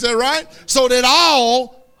 Is that right? So that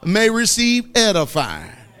all may receive edifying.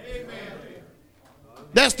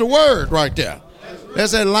 That's the word right there.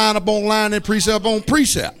 That's that line upon line and precept on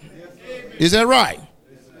precept. Is that right?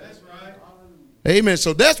 Amen.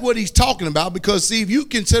 So that's what he's talking about because, see, if you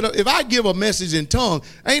consider, if I give a message in tongue,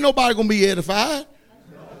 ain't nobody going to be edified.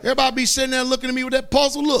 Everybody be sitting there looking at me with that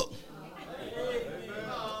puzzle look.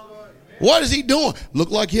 What is he doing?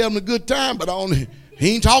 Look like he having a good time, but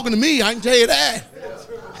he ain't talking to me. I can tell you that.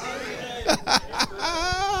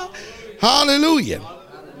 Hallelujah.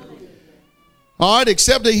 All right,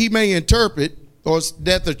 except that he may interpret, or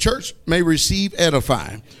that the church may receive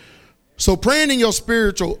edifying. So praying in your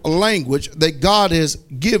spiritual language that God has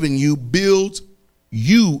given you builds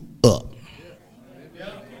you up.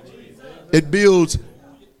 It builds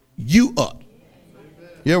you up.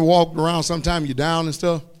 You ever walk around sometime you're down and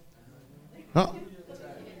stuff? Huh?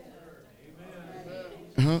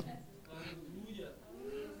 Uh-huh.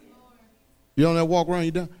 You don't ever walk around,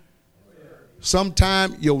 you down?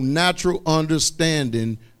 Sometimes your natural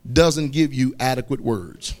understanding doesn't give you adequate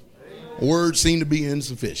words. Words seem to be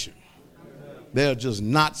insufficient. They're just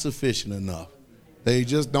not sufficient enough. They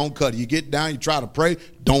just don't cut it. You get down, you try to pray,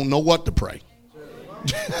 don't know what to pray.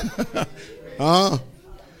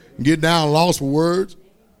 Get down lost for words.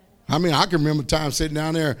 I mean, I can remember times sitting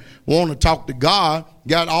down there wanting to talk to God,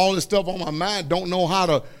 got all this stuff on my mind, don't know how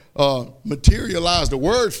to materialize the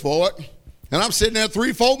words for it, and I'm sitting there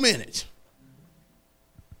 3-4 minutes.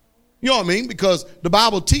 You know what I mean? Because the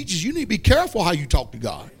Bible teaches you need to be careful how you talk to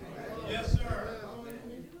God. Yes, sir.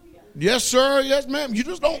 Yes, sir. Yes, ma'am. You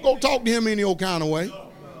just don't go talk to him any old kind of way.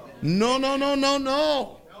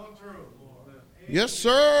 No. Yes,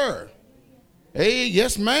 sir. Hey,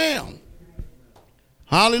 yes, ma'am.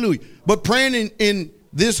 Hallelujah. But praying in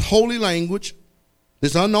this holy language,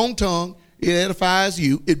 this unknown tongue, it edifies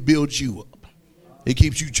you. It builds you up. It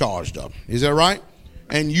keeps you charged up. Is that right?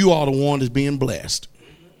 And you are the one that's being blessed.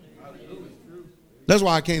 That's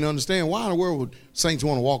why I can't understand why in the world would saints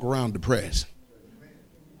want to walk around depressed.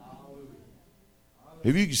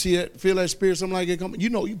 If you can see that, feel that spirit, something like that coming, you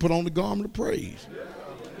know you put on the garment of praise.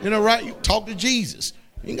 You know, right? You talk to Jesus.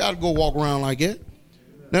 You ain't got to go walk around like that.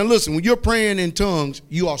 Now listen, when you're praying in tongues,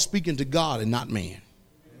 you are speaking to God and not man.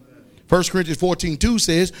 1 Corinthians 14:2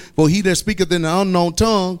 says, for he that speaketh in an unknown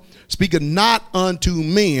tongue speaketh not unto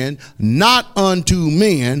men, not unto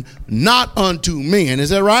men, not unto men.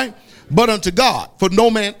 Is that right? But unto God. For no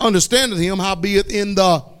man understandeth him, howbeit in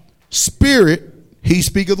the spirit he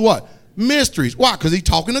speaketh what? Mysteries. Why? Because he's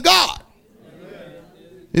talking to God.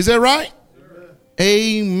 Is that right?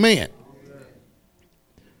 Amen.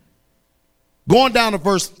 Going down to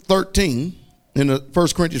verse 13 in the 1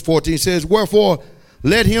 Corinthians 14 says, wherefore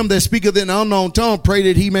let him that speaketh in an unknown tongue pray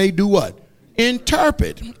that he may do what?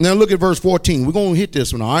 Interpret. Now look at verse 14. We're going to hit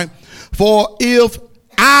this one, all right? For if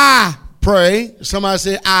I pray, somebody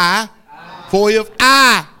say I. For if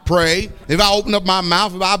I pray, if I open up my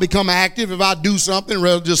mouth, if I become active, if I do something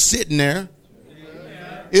rather than just sitting there.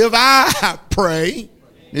 If I pray,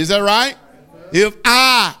 is that right? If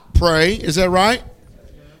I pray, is that right?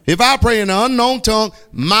 If I pray in an unknown tongue,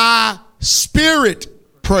 my spirit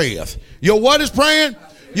prayeth. Your what is praying?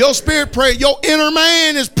 Your spirit praying. Your inner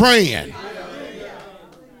man is praying.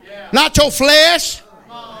 Not your flesh.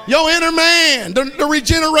 Your inner man, the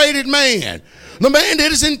regenerated man. The man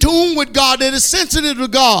that is in tune with God, that is sensitive to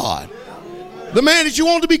God. The man that you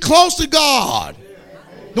want to be close to God.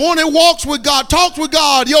 The one that walks with God, talks with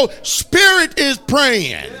God. Your spirit is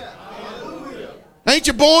praying. Ain't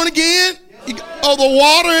you born again? Of the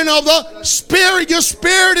water and of the spirit. Your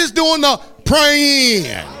spirit is doing the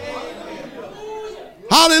praying.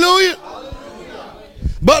 Hallelujah.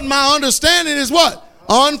 But my understanding is what?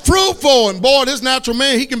 Unfruitful. And boy, this natural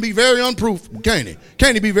man, he can be very unfruitful, can't he?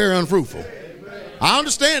 Can't he be very unfruitful? I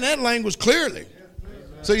understand that language clearly.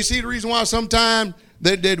 So you see the reason why sometimes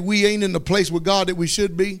that we ain't in the place with God that we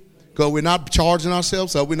should be? Because we're not charging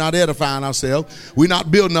ourselves up. We're not edifying ourselves. We're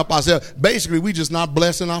not building up ourselves. Basically, we're just not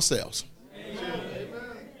blessing ourselves.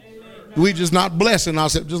 We're just not blessing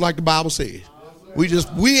ourselves, just like the Bible says.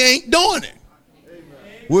 We ain't doing it.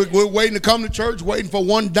 We're waiting to come to church, waiting for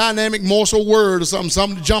one dynamic morsel word or something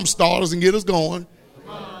to jumpstart us and get us going.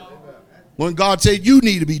 When God said you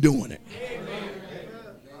need to be doing it.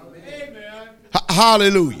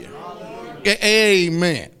 Hallelujah.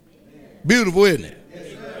 Amen. Beautiful, isn't it?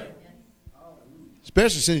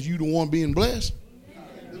 Especially since you the one being blessed.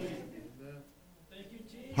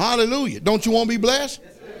 Hallelujah. Don't you want to be blessed?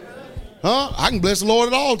 Huh? I can bless the Lord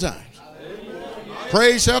at all times.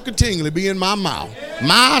 Praise shall continually be in my mouth.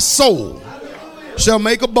 My soul shall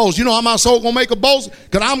make a boast. You know how my soul going to make a boast?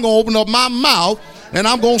 Because I'm going to open up my mouth and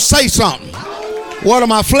I'm going to say something. Whether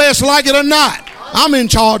my flesh like it or not, I'm in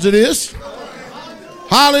charge of this.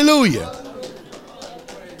 Hallelujah.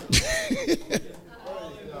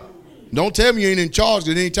 Don't tell me you ain't in charge,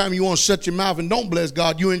 because anytime you want to shut your mouth and don't bless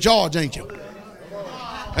God, you in charge, ain't you?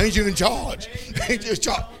 Ain't you in charge? Ain't you in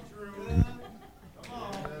charge?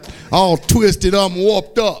 all twisted up and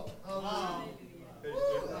warped up.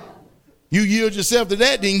 You yield yourself to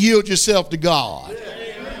that, then yield yourself to God.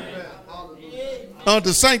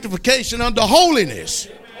 Unto sanctification, unto holiness.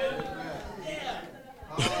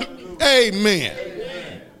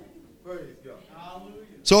 Amen.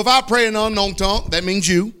 So if I pray in an unknown tongue, that means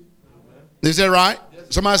you. Is that right?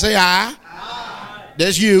 Somebody say I.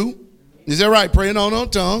 That's you. Is that right? Praying in an unknown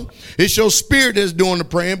tongue. It's your spirit that's doing the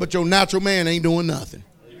praying, but your natural man ain't doing nothing.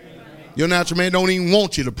 Your natural man don't even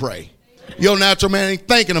want you to pray. Your natural man ain't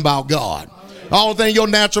thinking about God. The only thing your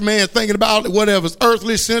natural man is thinking about, whatever, is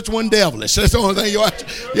earthly, sensual, and devilish. That's the only thing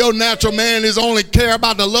your natural man is only care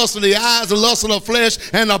about the lust of the eyes, the lust of the flesh,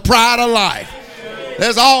 and the pride of life.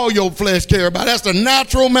 That's all your flesh care about. That's the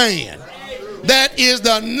natural man. That is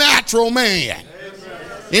the natural man.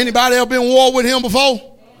 Anybody ever been in war with him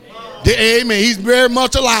before? Amen. He's very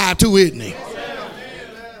much alive too, isn't he?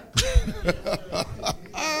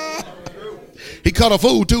 He cut a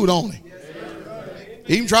fool too, don't he?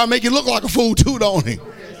 He even try to make you look like a fool too, don't he?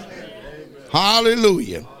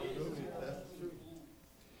 Hallelujah.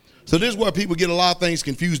 So this is where people get a lot of things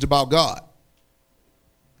confused about God.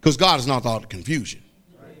 Because God is not the author of confusion.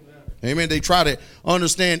 Amen. They try to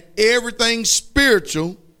understand everything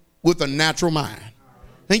spiritual with a natural mind.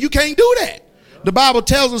 And you can't do that. The Bible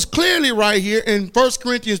tells us clearly right here in 1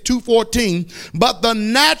 Corinthians 2:14, but the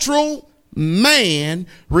natural man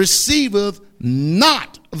receiveth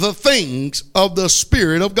not the things of the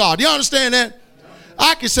Spirit of God. You understand that?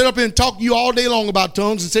 I can sit up here and talk to you all day long about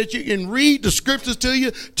tongues and sit you and read the scriptures to you,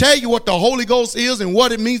 tell you what the Holy Ghost is and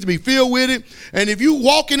what it means to be filled with it. And if you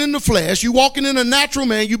walking in the flesh, you walking in a natural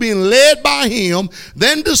man, you being led by him,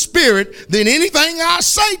 then the Spirit, then anything I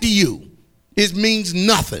say to you, it means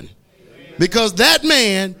nothing. Because that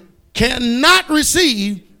man cannot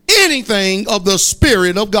receive anything of the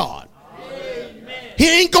Spirit of God. Amen. He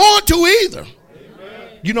ain't going to either.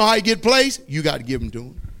 Amen. You know how you get placed? You got to give them to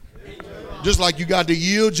him. Just like you got to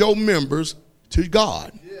yield your members to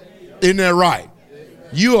God. Isn't that right?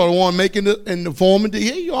 You are the one making the informed.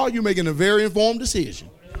 Here you are. You're making a very informed decision.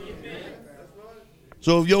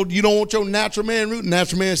 So if you don't want your natural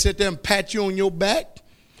man sit there and pat you on your back,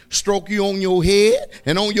 stroke you on your head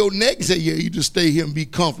and on your neck and say, yeah, you just stay here and be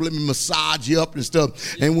comfortable. Let me massage you up and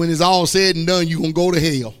stuff. And when it's all said and done, you're going to go to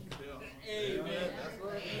hell.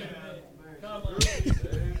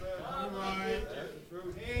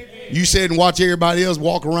 You said and watch everybody else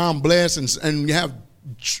walk around blessed and have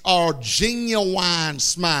a genuine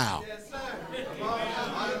smile.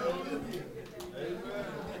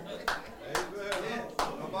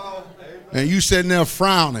 And you sitting there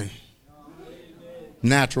frowning.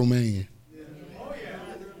 Natural man.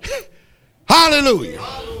 Hallelujah.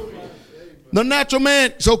 The natural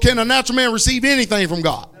man. So can a natural man receive anything from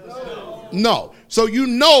God? No. So you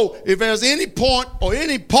know if there's any point or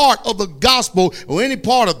any part of the gospel or any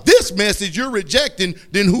part of this message you're rejecting,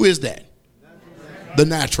 then who is that? The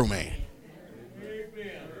natural man.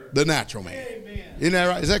 The natural man. Isn't that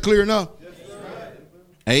right? Is that clear enough?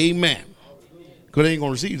 Amen. Because they ain't going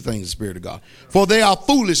to receive the things of the Spirit of God. For they are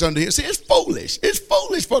foolish unto him. See, it's foolish. It's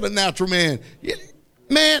foolish for the natural man.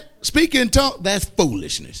 Man, speaking in tongues, that's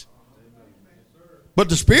foolishness. But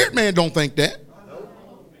the Spirit man don't think that.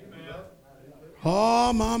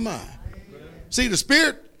 Oh, my. See, the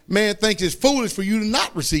Spirit man thinks it's foolish for you to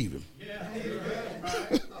not receive him.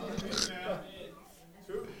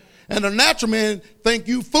 And the natural man think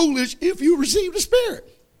you foolish if you receive the Spirit.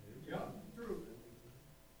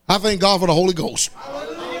 I thank God for the Holy Ghost.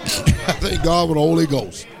 I thank God for the Holy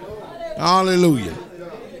Ghost. Hallelujah.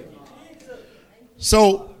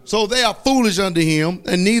 So they are foolish unto him,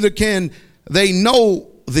 and neither can they know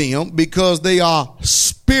them because they are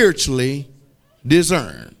spiritually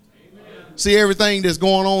discerned. See, everything that's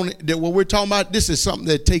going on, that what we're talking about, this is something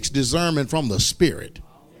that takes discernment from the Spirit.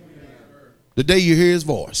 The day you hear his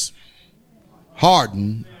voice,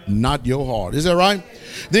 harden not your heart. Is that right?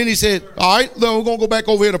 Then he said, all right, then we're going to go back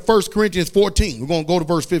over here to 1 Corinthians 14. We're going to go to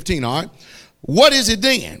verse 15, all right? What is it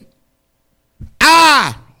then?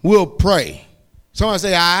 I will pray. Somebody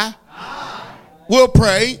say, I will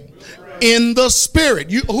pray in the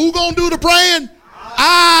Spirit. Who going to do the praying?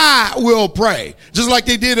 I will pray. Just like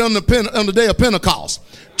they did on the day of Pentecost.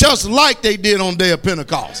 Just like they did on the day of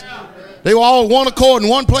Pentecost. They were all one accord in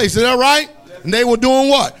one place. Is that right? And they were doing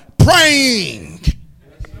what? Praying.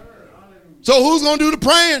 So who's going to do the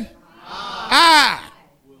praying? I.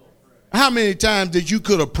 How many times did you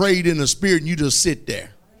could have prayed in the Spirit and you just sit there?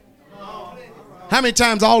 How many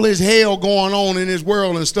times all this hell going on in this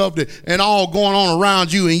world and stuff and all going on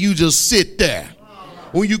around you and you just sit there?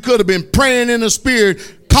 When you could have been praying in the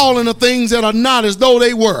Spirit, calling the things that are not as though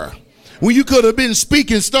they were. when you could have been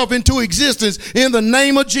speaking stuff into existence in the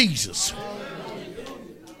name of Jesus.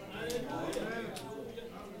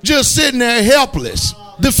 Just sitting there helpless,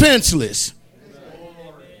 defenseless.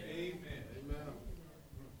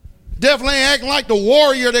 Definitely ain't acting like the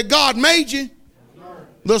warrior that God made you,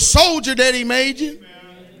 the soldier that he made you.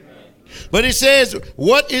 But it says,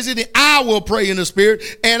 what is it? I will pray in the Spirit,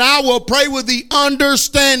 and I will pray with the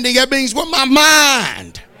understanding. That means with my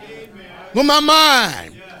mind. With my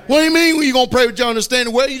mind. What do you mean when you're going to pray with your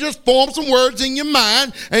understanding? Well, you just form some words in your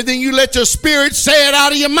mind, and then you let your spirit say it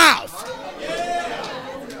out of your mouth.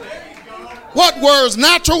 What words?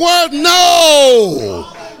 Natural words?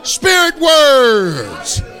 No. Spirit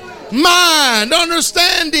words. Mind,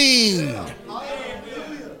 understanding.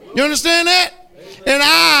 You understand that? And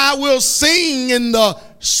I will sing in the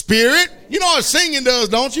Spirit. You know what singing does,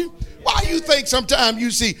 don't you? Why you think sometimes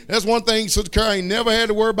you see, that's one thing Sister Carrie ain't never had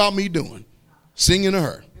to worry about me doing, singing to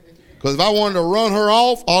her. Because if I wanted to run her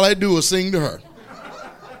off, all I'd do was sing to her.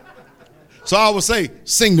 So I would say,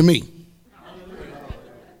 sing to me.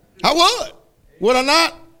 I would. Would I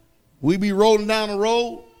not? We'd be rolling down the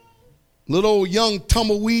road, little old young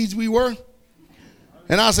tumbleweeds we were.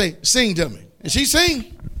 And I say, sing to me. And she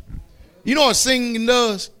sing. You know what singing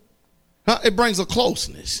does? Huh? It brings a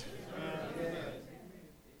closeness.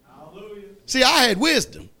 See, I had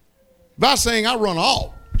wisdom. If I sing, I run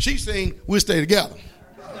off. She sing, we'll stay together.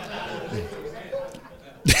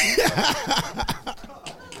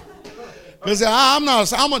 Because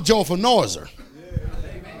I'm a joyful noiser.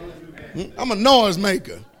 I'm a noise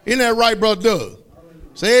maker. Isn't that right, Brother Doug?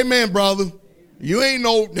 Say amen, brother. You ain't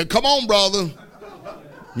no, come on, brother.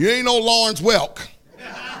 You ain't no Lawrence Welk.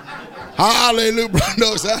 Hallelujah,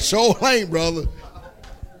 brother. That's sure ain't, brother.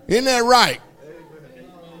 Isn't that right?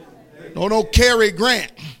 No Cary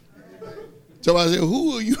Grant. So I said,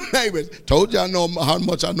 who are you neighbors? Told you I know how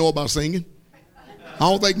much I know about singing. I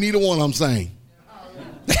don't think neither one of them sang.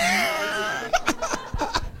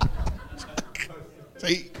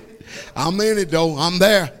 See, I'm in it though. I'm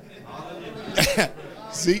there.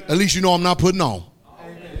 See, at least you know I'm not putting on.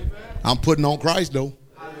 I'm putting on Christ though.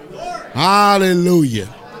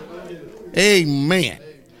 Hallelujah. Amen.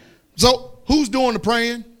 So who's doing the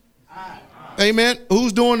praying? Amen.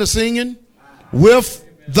 Who's doing the singing? With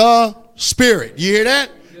the Spirit. You hear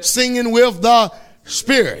that? Singing with the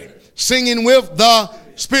Spirit. Singing with the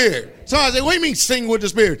Spirit. So I say, what do you mean sing with the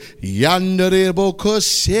Spirit? Yandarebo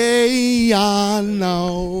koseyano.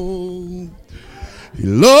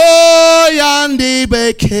 Lo yandi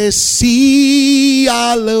bekesi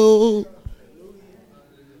alo.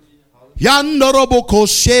 Yandorobo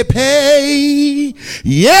koshepe.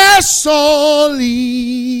 Yes,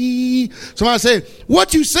 only. Somebody said,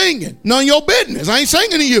 what you singing? None of your business. I ain't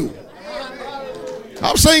singing to you.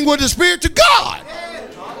 I'm singing with the Spirit to God.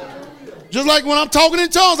 Just like when I'm talking in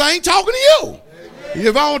tongues, I ain't talking to you.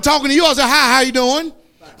 If I was talking to you, I say, hi, how you doing?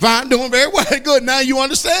 Fine, doing very well. Good, now you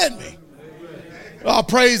understand me. Oh,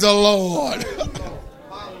 praise the Lord.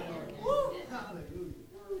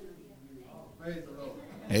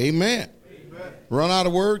 Amen. Run out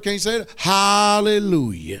of word, can't say that?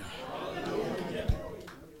 Hallelujah.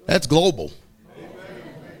 That's global.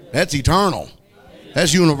 That's eternal.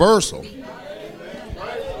 That's universal.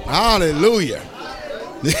 Hallelujah.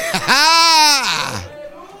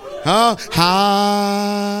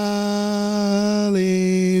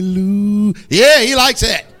 Hallelujah. Yeah, he likes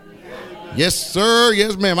that. Yes, sir.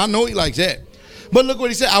 Yes, ma'am. I know he likes that. But look what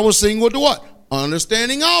he said. I will sing with the what?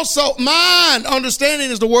 Understanding also. Mind.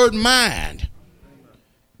 Understanding is the word mind.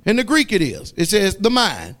 In the Greek it is. It says the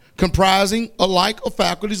mind, comprising alike of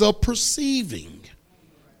faculties of perceiving,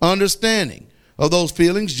 understanding of those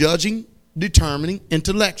feelings, judging, determining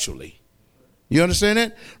intellectually. You understand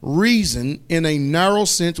that? Reason in a narrow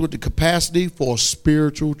sense with the capacity for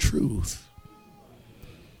spiritual truth.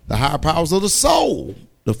 The higher powers of the soul,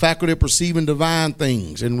 the faculty of perceiving divine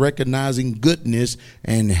things and recognizing goodness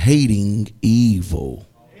and hating evil.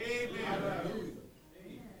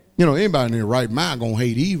 You know, anybody in their right mind gonna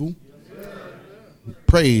hate evil.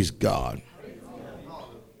 Praise God.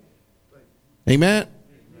 Amen.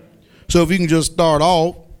 So if you can just start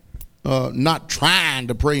off not trying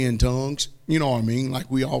to pray in tongues, you know what I mean,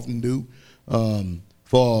 like we often do,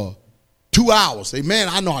 for 2 hours. Say, man,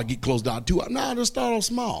 I know I get close down 2 hours. No, just start off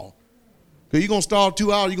small. Because you're going to start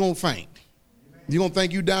 2 hours, you're going to faint. You're going to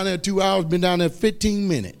think you down there 2 hours, been down there 15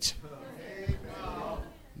 minutes.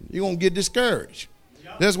 You're going to get discouraged.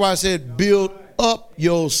 That's why I said build up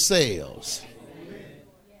yourselves.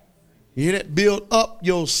 You hear that? Build up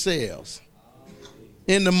yourselves.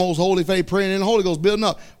 In the most holy faith, praying in the Holy Ghost, building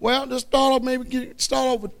up. Well, just start off, start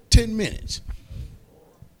off with 10 minutes.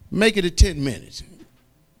 Make it at 10 minutes.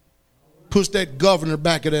 Push that governor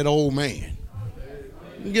back of that old man.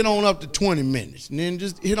 Get on up to 20 minutes. And then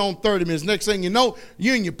just hit on 30 minutes. Next thing you know,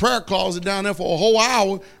 you're in your prayer closet down there for a whole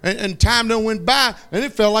hour. And time done went by. And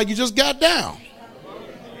it felt like you just got down.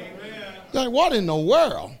 Like, what in the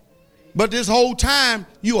world? But this whole time,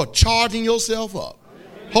 you are charging yourself up.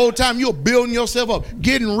 Whole time, you're building yourself up.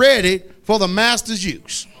 Getting ready for the master's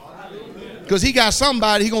use. Because he got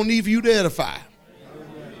somebody he going to need for you to edify.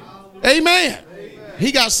 Amen.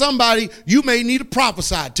 He got somebody you may need to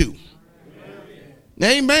prophesy to.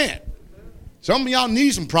 Amen. Some of y'all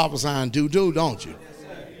need some prophesying to do, don't you?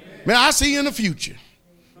 Man, I see you in the future.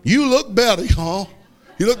 You look better, huh?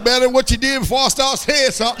 You look better than what you did before I start saying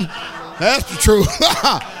something. That's the truth.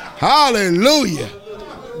 Hallelujah.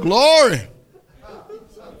 Glory.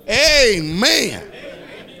 Amen.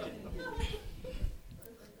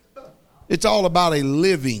 It's all about a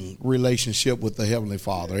living relationship with the Heavenly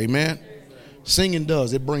Father. Amen. Singing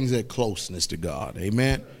does. It brings that closeness to God.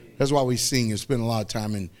 Amen. That's why we sing and spend a lot of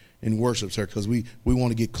time in worship, sir, because we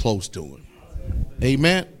want to get close to him.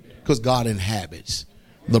 Amen. Because God inhabits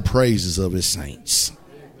the praises of his saints.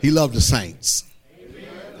 He loved the saints.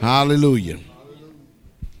 Hallelujah.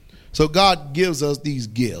 So God gives us these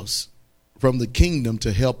gifts from the kingdom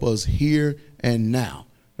to help us here and now.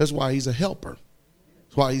 That's why he's a helper.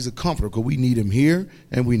 That's why he's a comforter, because we need him here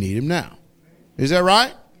and we need him now. Is that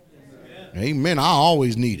right? Amen. I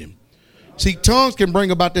always need him. See, tongues can bring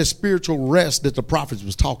about that spiritual rest that the prophets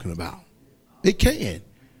was talking about. It can.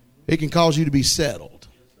 It can cause you to be settled.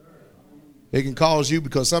 It can cause you,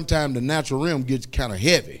 because sometimes the natural realm gets kind of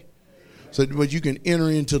heavy. So, but you can enter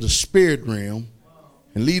into the spirit realm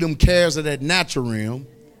and leave them cares of that natural realm.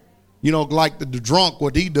 You know, like the drunk,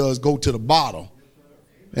 what he does, go to the bottle.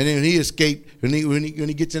 And then he escaped. And when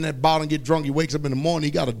he gets in that bottle and get drunk, he wakes up in the morning,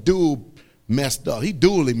 he got a dual messed up. He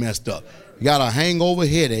dually messed up. He got a hangover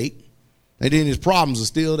headache. And then his problems are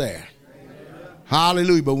still there.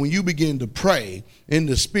 Hallelujah. But when you begin to pray in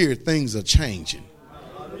the spirit, things are changing.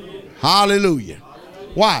 Hallelujah.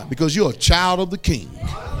 Why? Because you're a child of the King.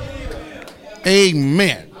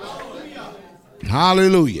 Amen.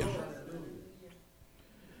 Hallelujah.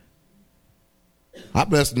 I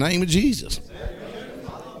bless the name of Jesus.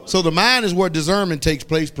 So the mind is where discernment takes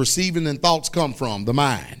place, perceiving and thoughts come from the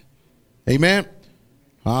mind. Amen.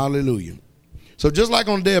 Hallelujah. So just like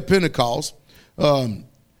on the day of Pentecost,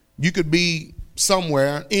 you could be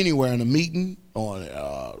somewhere, anywhere in a meeting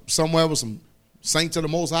or somewhere with some saints of the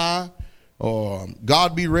Most High, or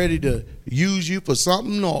God be ready to use you for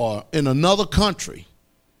something, or in another country.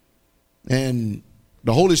 And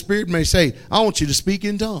the Holy Spirit may say, I want you to speak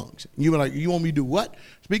in tongues. You be like, you want me to do what?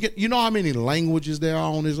 Speak it. You know how many languages there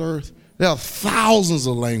are on this earth? There are thousands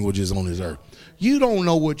of languages on this earth. You don't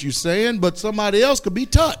know what you're saying, but somebody else could be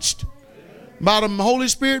touched by the Holy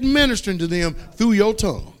Spirit ministering to them through your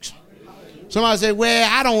tongues. Somebody say, well,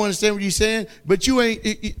 I don't understand what you're saying, but you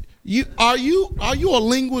ain't. Are you a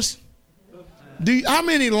linguist? How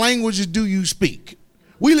many languages do you speak?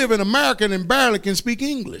 We live in America and barely can speak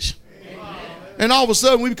English. And all of a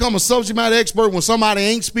sudden we become a subject matter expert when somebody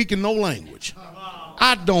ain't speaking no language.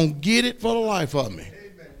 I don't get it for the life of me.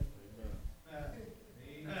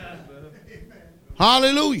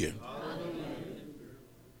 Hallelujah.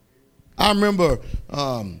 I remember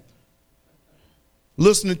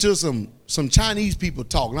listening to some Chinese people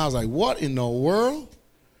talk, and I was like, what in the world?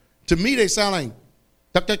 To me, they sound like,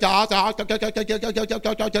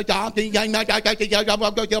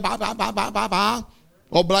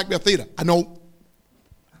 oh, Black Belt Theater. I know.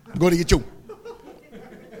 I'm going to get you.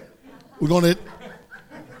 We're going to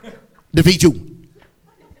defeat you.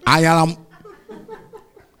 I am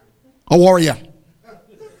a warrior.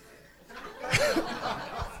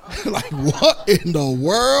 Like, what in the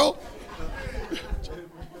world?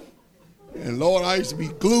 And Lord, I used to be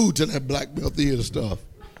glued to that Black Belt Theater stuff.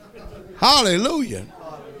 Hallelujah.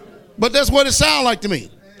 But that's what it sounded like to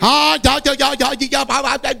me. I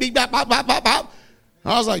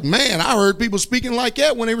was like, man, I heard people speaking like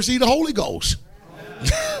that when they received the Holy Ghost.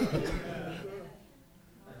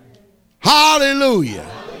 Hallelujah.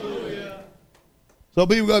 So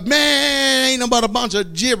people go, man, ain't no but a bunch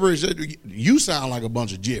of gibberish. You sound like a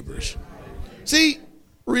bunch of gibberish. See,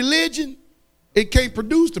 religion, it can't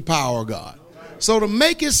produce the power of God. So to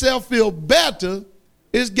make itself feel better,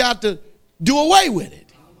 it's got to do away with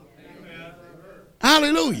it.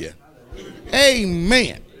 Hallelujah.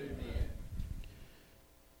 Amen.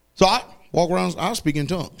 So I walk around, I speak in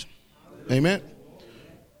tongues. Amen.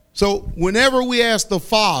 So whenever we ask the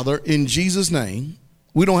Father in Jesus' name,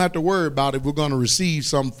 we don't have to worry about if we're going to receive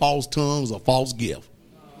some false tongues or false gift.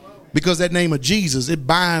 Because that name of Jesus, it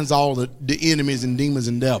binds all the enemies and demons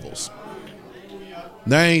and devils.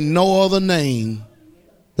 There ain't no other name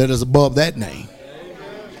that is above that name.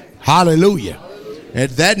 Hallelujah.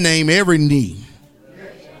 At that name, every knee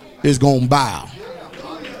is going to bow.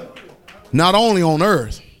 Not only on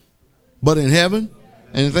earth, but in heaven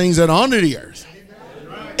and things that are under the earth.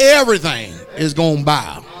 Everything is going to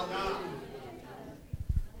bow.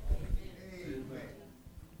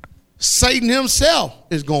 Satan himself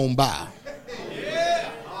is going to bow.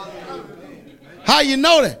 How you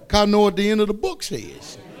know that? Because I know what the end of the book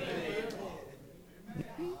says.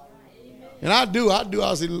 And I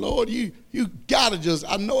say, Lord, you got to just,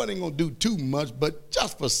 I know it ain't going to do too much, but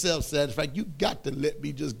just for self-satisfaction, you got to let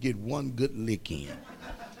me just get one good lick in.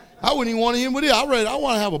 I wouldn't even want to hit with it. I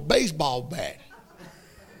want to have a baseball bat.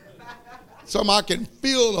 Something I can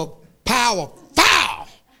feel the power.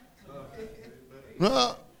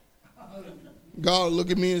 Foul! God look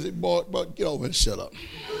at me and say, boy, get over and shut up.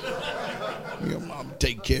 Your mom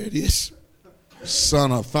take care of this.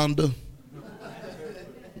 Son of thunder.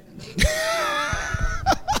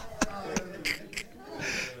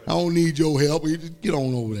 I don't need your help. You just get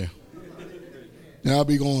on over there. And I'll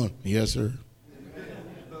be going, yes, sir.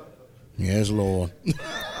 Yes, Lord.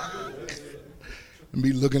 And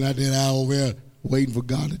be looking at that eye over there, waiting for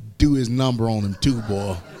God to do his number on him too,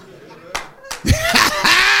 boy.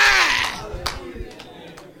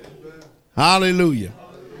 Hallelujah.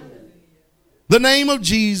 The name of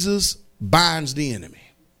Jesus binds the enemy.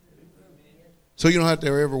 So you don't have to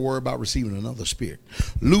ever worry about receiving another spirit.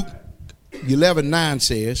 Luke 11:9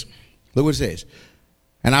 says, look what it says.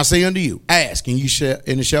 And I say unto you, ask and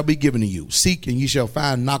it shall be given to you. Seek and ye shall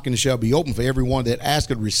find. Knock and it shall be open. For everyone that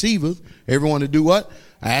asketh receiveth. Everyone that do what?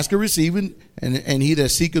 Ask and receiveth. And he that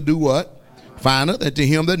seeketh do what? Findeth. And to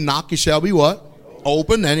him that knocketh shall be what?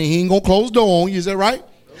 Open. And he ain't going to close the door on you. Is that right?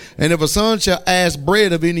 And if a son shall ask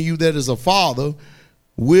bread of any of you that is a father,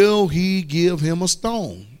 will he give him a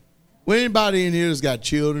stone? Well, anybody in here that's got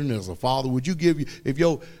children as a father, would you give you, if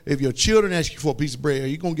your children ask you for a piece of bread, are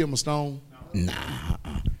you going to give them a stone? No.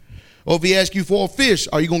 Nah. Or if he asks you for a fish,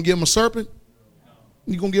 are you going to give him a serpent?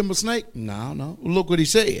 You going to give him a snake? No. Look what he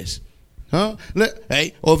says. Huh?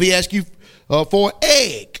 Hey, or if he asks you for an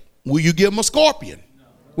egg, will you give him a scorpion?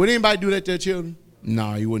 Would anybody do that to their children?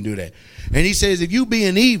 No, you wouldn't do that. And he says, if you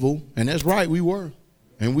being evil, and that's right, we were,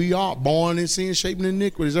 and we are born in sin, shaping in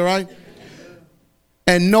iniquity, is that right?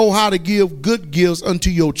 And know how to give good gifts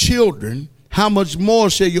unto your children, how much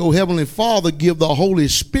more shall your heavenly Father give the Holy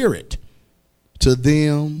Spirit to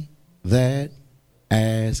them that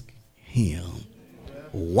ask him?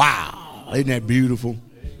 Wow. Isn't that beautiful?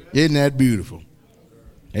 Isn't that beautiful?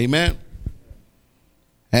 Amen.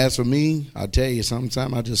 As for me, I tell you,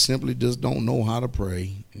 sometimes I just simply just don't know how to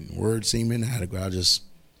pray. Words seem inadequate. I just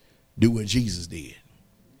do what Jesus did.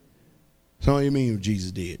 So what do you mean what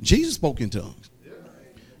Jesus did? Jesus spoke in tongues.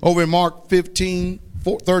 Over in Mark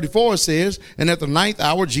 15:34 it says, and at the ninth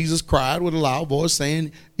hour Jesus cried with a loud voice,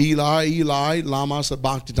 saying, Eli, Eli, lama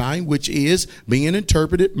sabachthani, which is being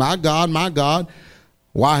interpreted, my God,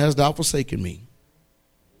 why hast thou forsaken me?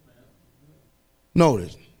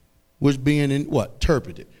 Notice, which being in what?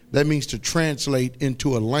 Interpreted. That means to translate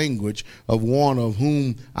into a language of one of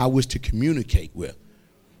whom I wish to communicate with.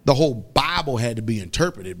 The whole Bible had to be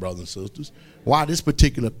interpreted, brothers and sisters. Why this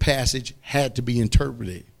particular passage had to be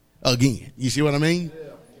interpreted again. You see what I mean?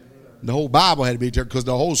 The whole Bible had to be interpreted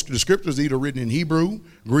because the scriptures either written in Hebrew,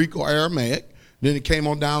 Greek, or Aramaic. Then it came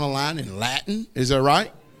on down the line in Latin. Is that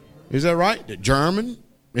right? Is that right? The German.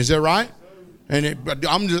 Is that right? And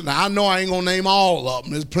I know I ain't going to name all of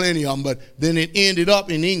them. There's plenty of them. But then it ended up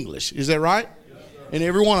in English. Is that right? And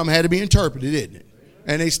every one of them had to be interpreted, didn't it?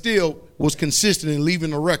 And they still was consistent in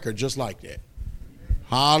leaving the record just like that.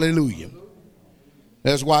 Hallelujah.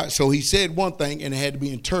 That's why. So he said one thing and it had to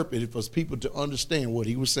be interpreted for people to understand what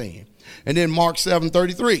he was saying. And then Mark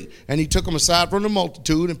 7:33. And he took him aside from the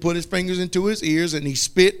multitude and put his fingers into his ears and he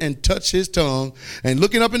spit and touched his tongue. And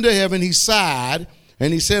looking up into heaven, he sighed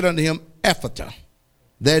and he said unto him, Ephata,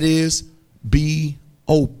 that is, be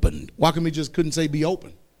opened. Why come he just couldn't say be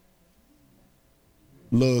open?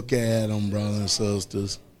 Look at them, brothers and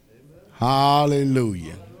sisters.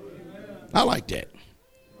 Hallelujah. I like that.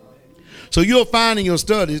 So you'll find in your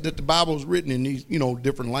studies that the Bible is written in these,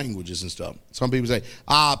 different languages and stuff. Some people say,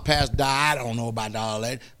 Pastor, I don't know about all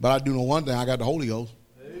that. But I do know one thing. I got the Holy Ghost.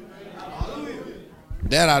 Amen.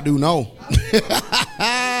 That I do know.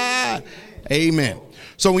 Amen.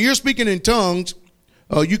 So when you're speaking in tongues,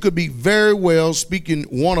 you could be very well speaking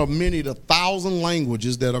one of many to 1,000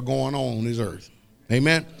 languages that are going on this earth.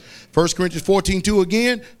 Amen. 1 Corinthians 14:2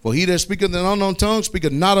 again, for he that speaketh in an unknown tongue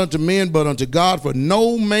speaketh not unto men, but unto God, for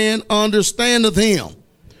no man understandeth him.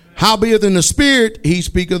 Howbeit in the spirit he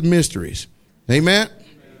speaketh mysteries. Amen.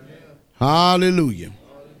 Hallelujah.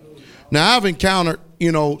 Now I've encountered,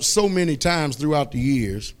 so many times throughout the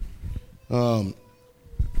years,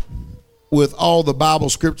 with all the Bible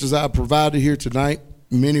scriptures I've provided here tonight,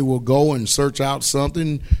 many will go and search out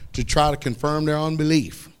something to try to confirm their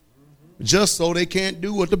unbelief, just so they can't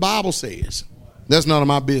do what the Bible says. That's none of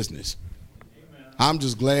my business. I'm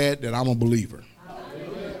just glad that I'm a believer.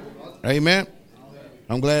 Amen.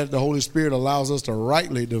 I'm glad that the Holy Spirit allows us to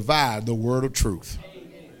rightly divide the word of truth.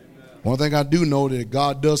 One thing I do know that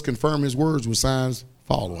God does confirm his words with signs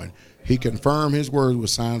following. He confirmed his words with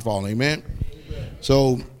signs following. Amen.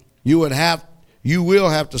 So you will have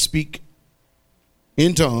to speak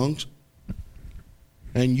in tongues,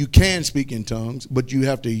 and you can speak in tongues, but you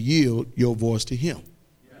have to yield your voice to him.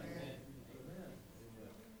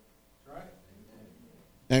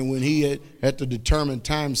 And when he at the determined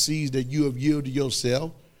time sees that you have yielded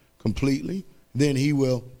yourself completely, then he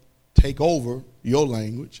will take over your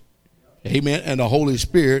language. Amen. And the Holy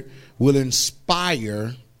Spirit will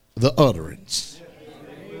inspire the utterance.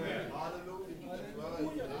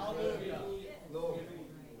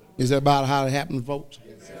 Is that about how it happened, folks?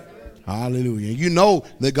 Hallelujah. You know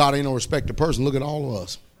that God ain't no respected person. Look at all of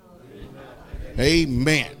us.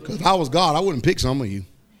 Amen. Because if I was God, I wouldn't pick some of you.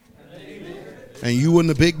 And you wouldn't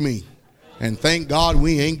have picked me. And thank God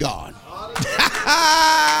we ain't God.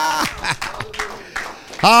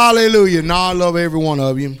 Hallelujah. Now I love every one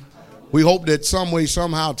of you. We hope that some way,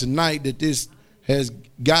 somehow tonight that this has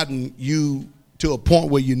gotten you to a point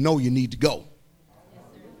where you know you need to go.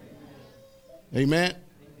 Amen.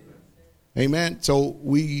 Amen. So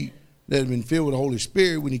we that have been filled with the Holy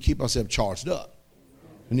Spirit, we need to keep ourselves charged up.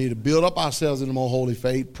 We need to build up ourselves in the more holy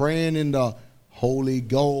faith, praying in the Holy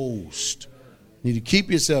Ghost. You need to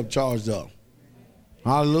keep yourself charged up.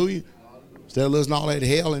 Hallelujah. Instead of listening to all that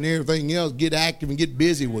hell and everything else, get active and get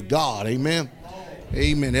busy with God. Amen.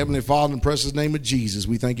 Amen. Heavenly Father, in the precious name of Jesus,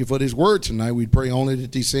 we thank you for this word tonight. We pray only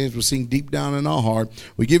that these things will sink deep down in our heart.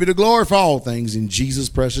 We give you the glory for all things in Jesus'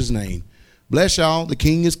 precious name. Bless y'all. The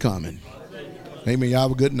King is coming. Amen. Y'all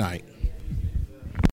have a good night.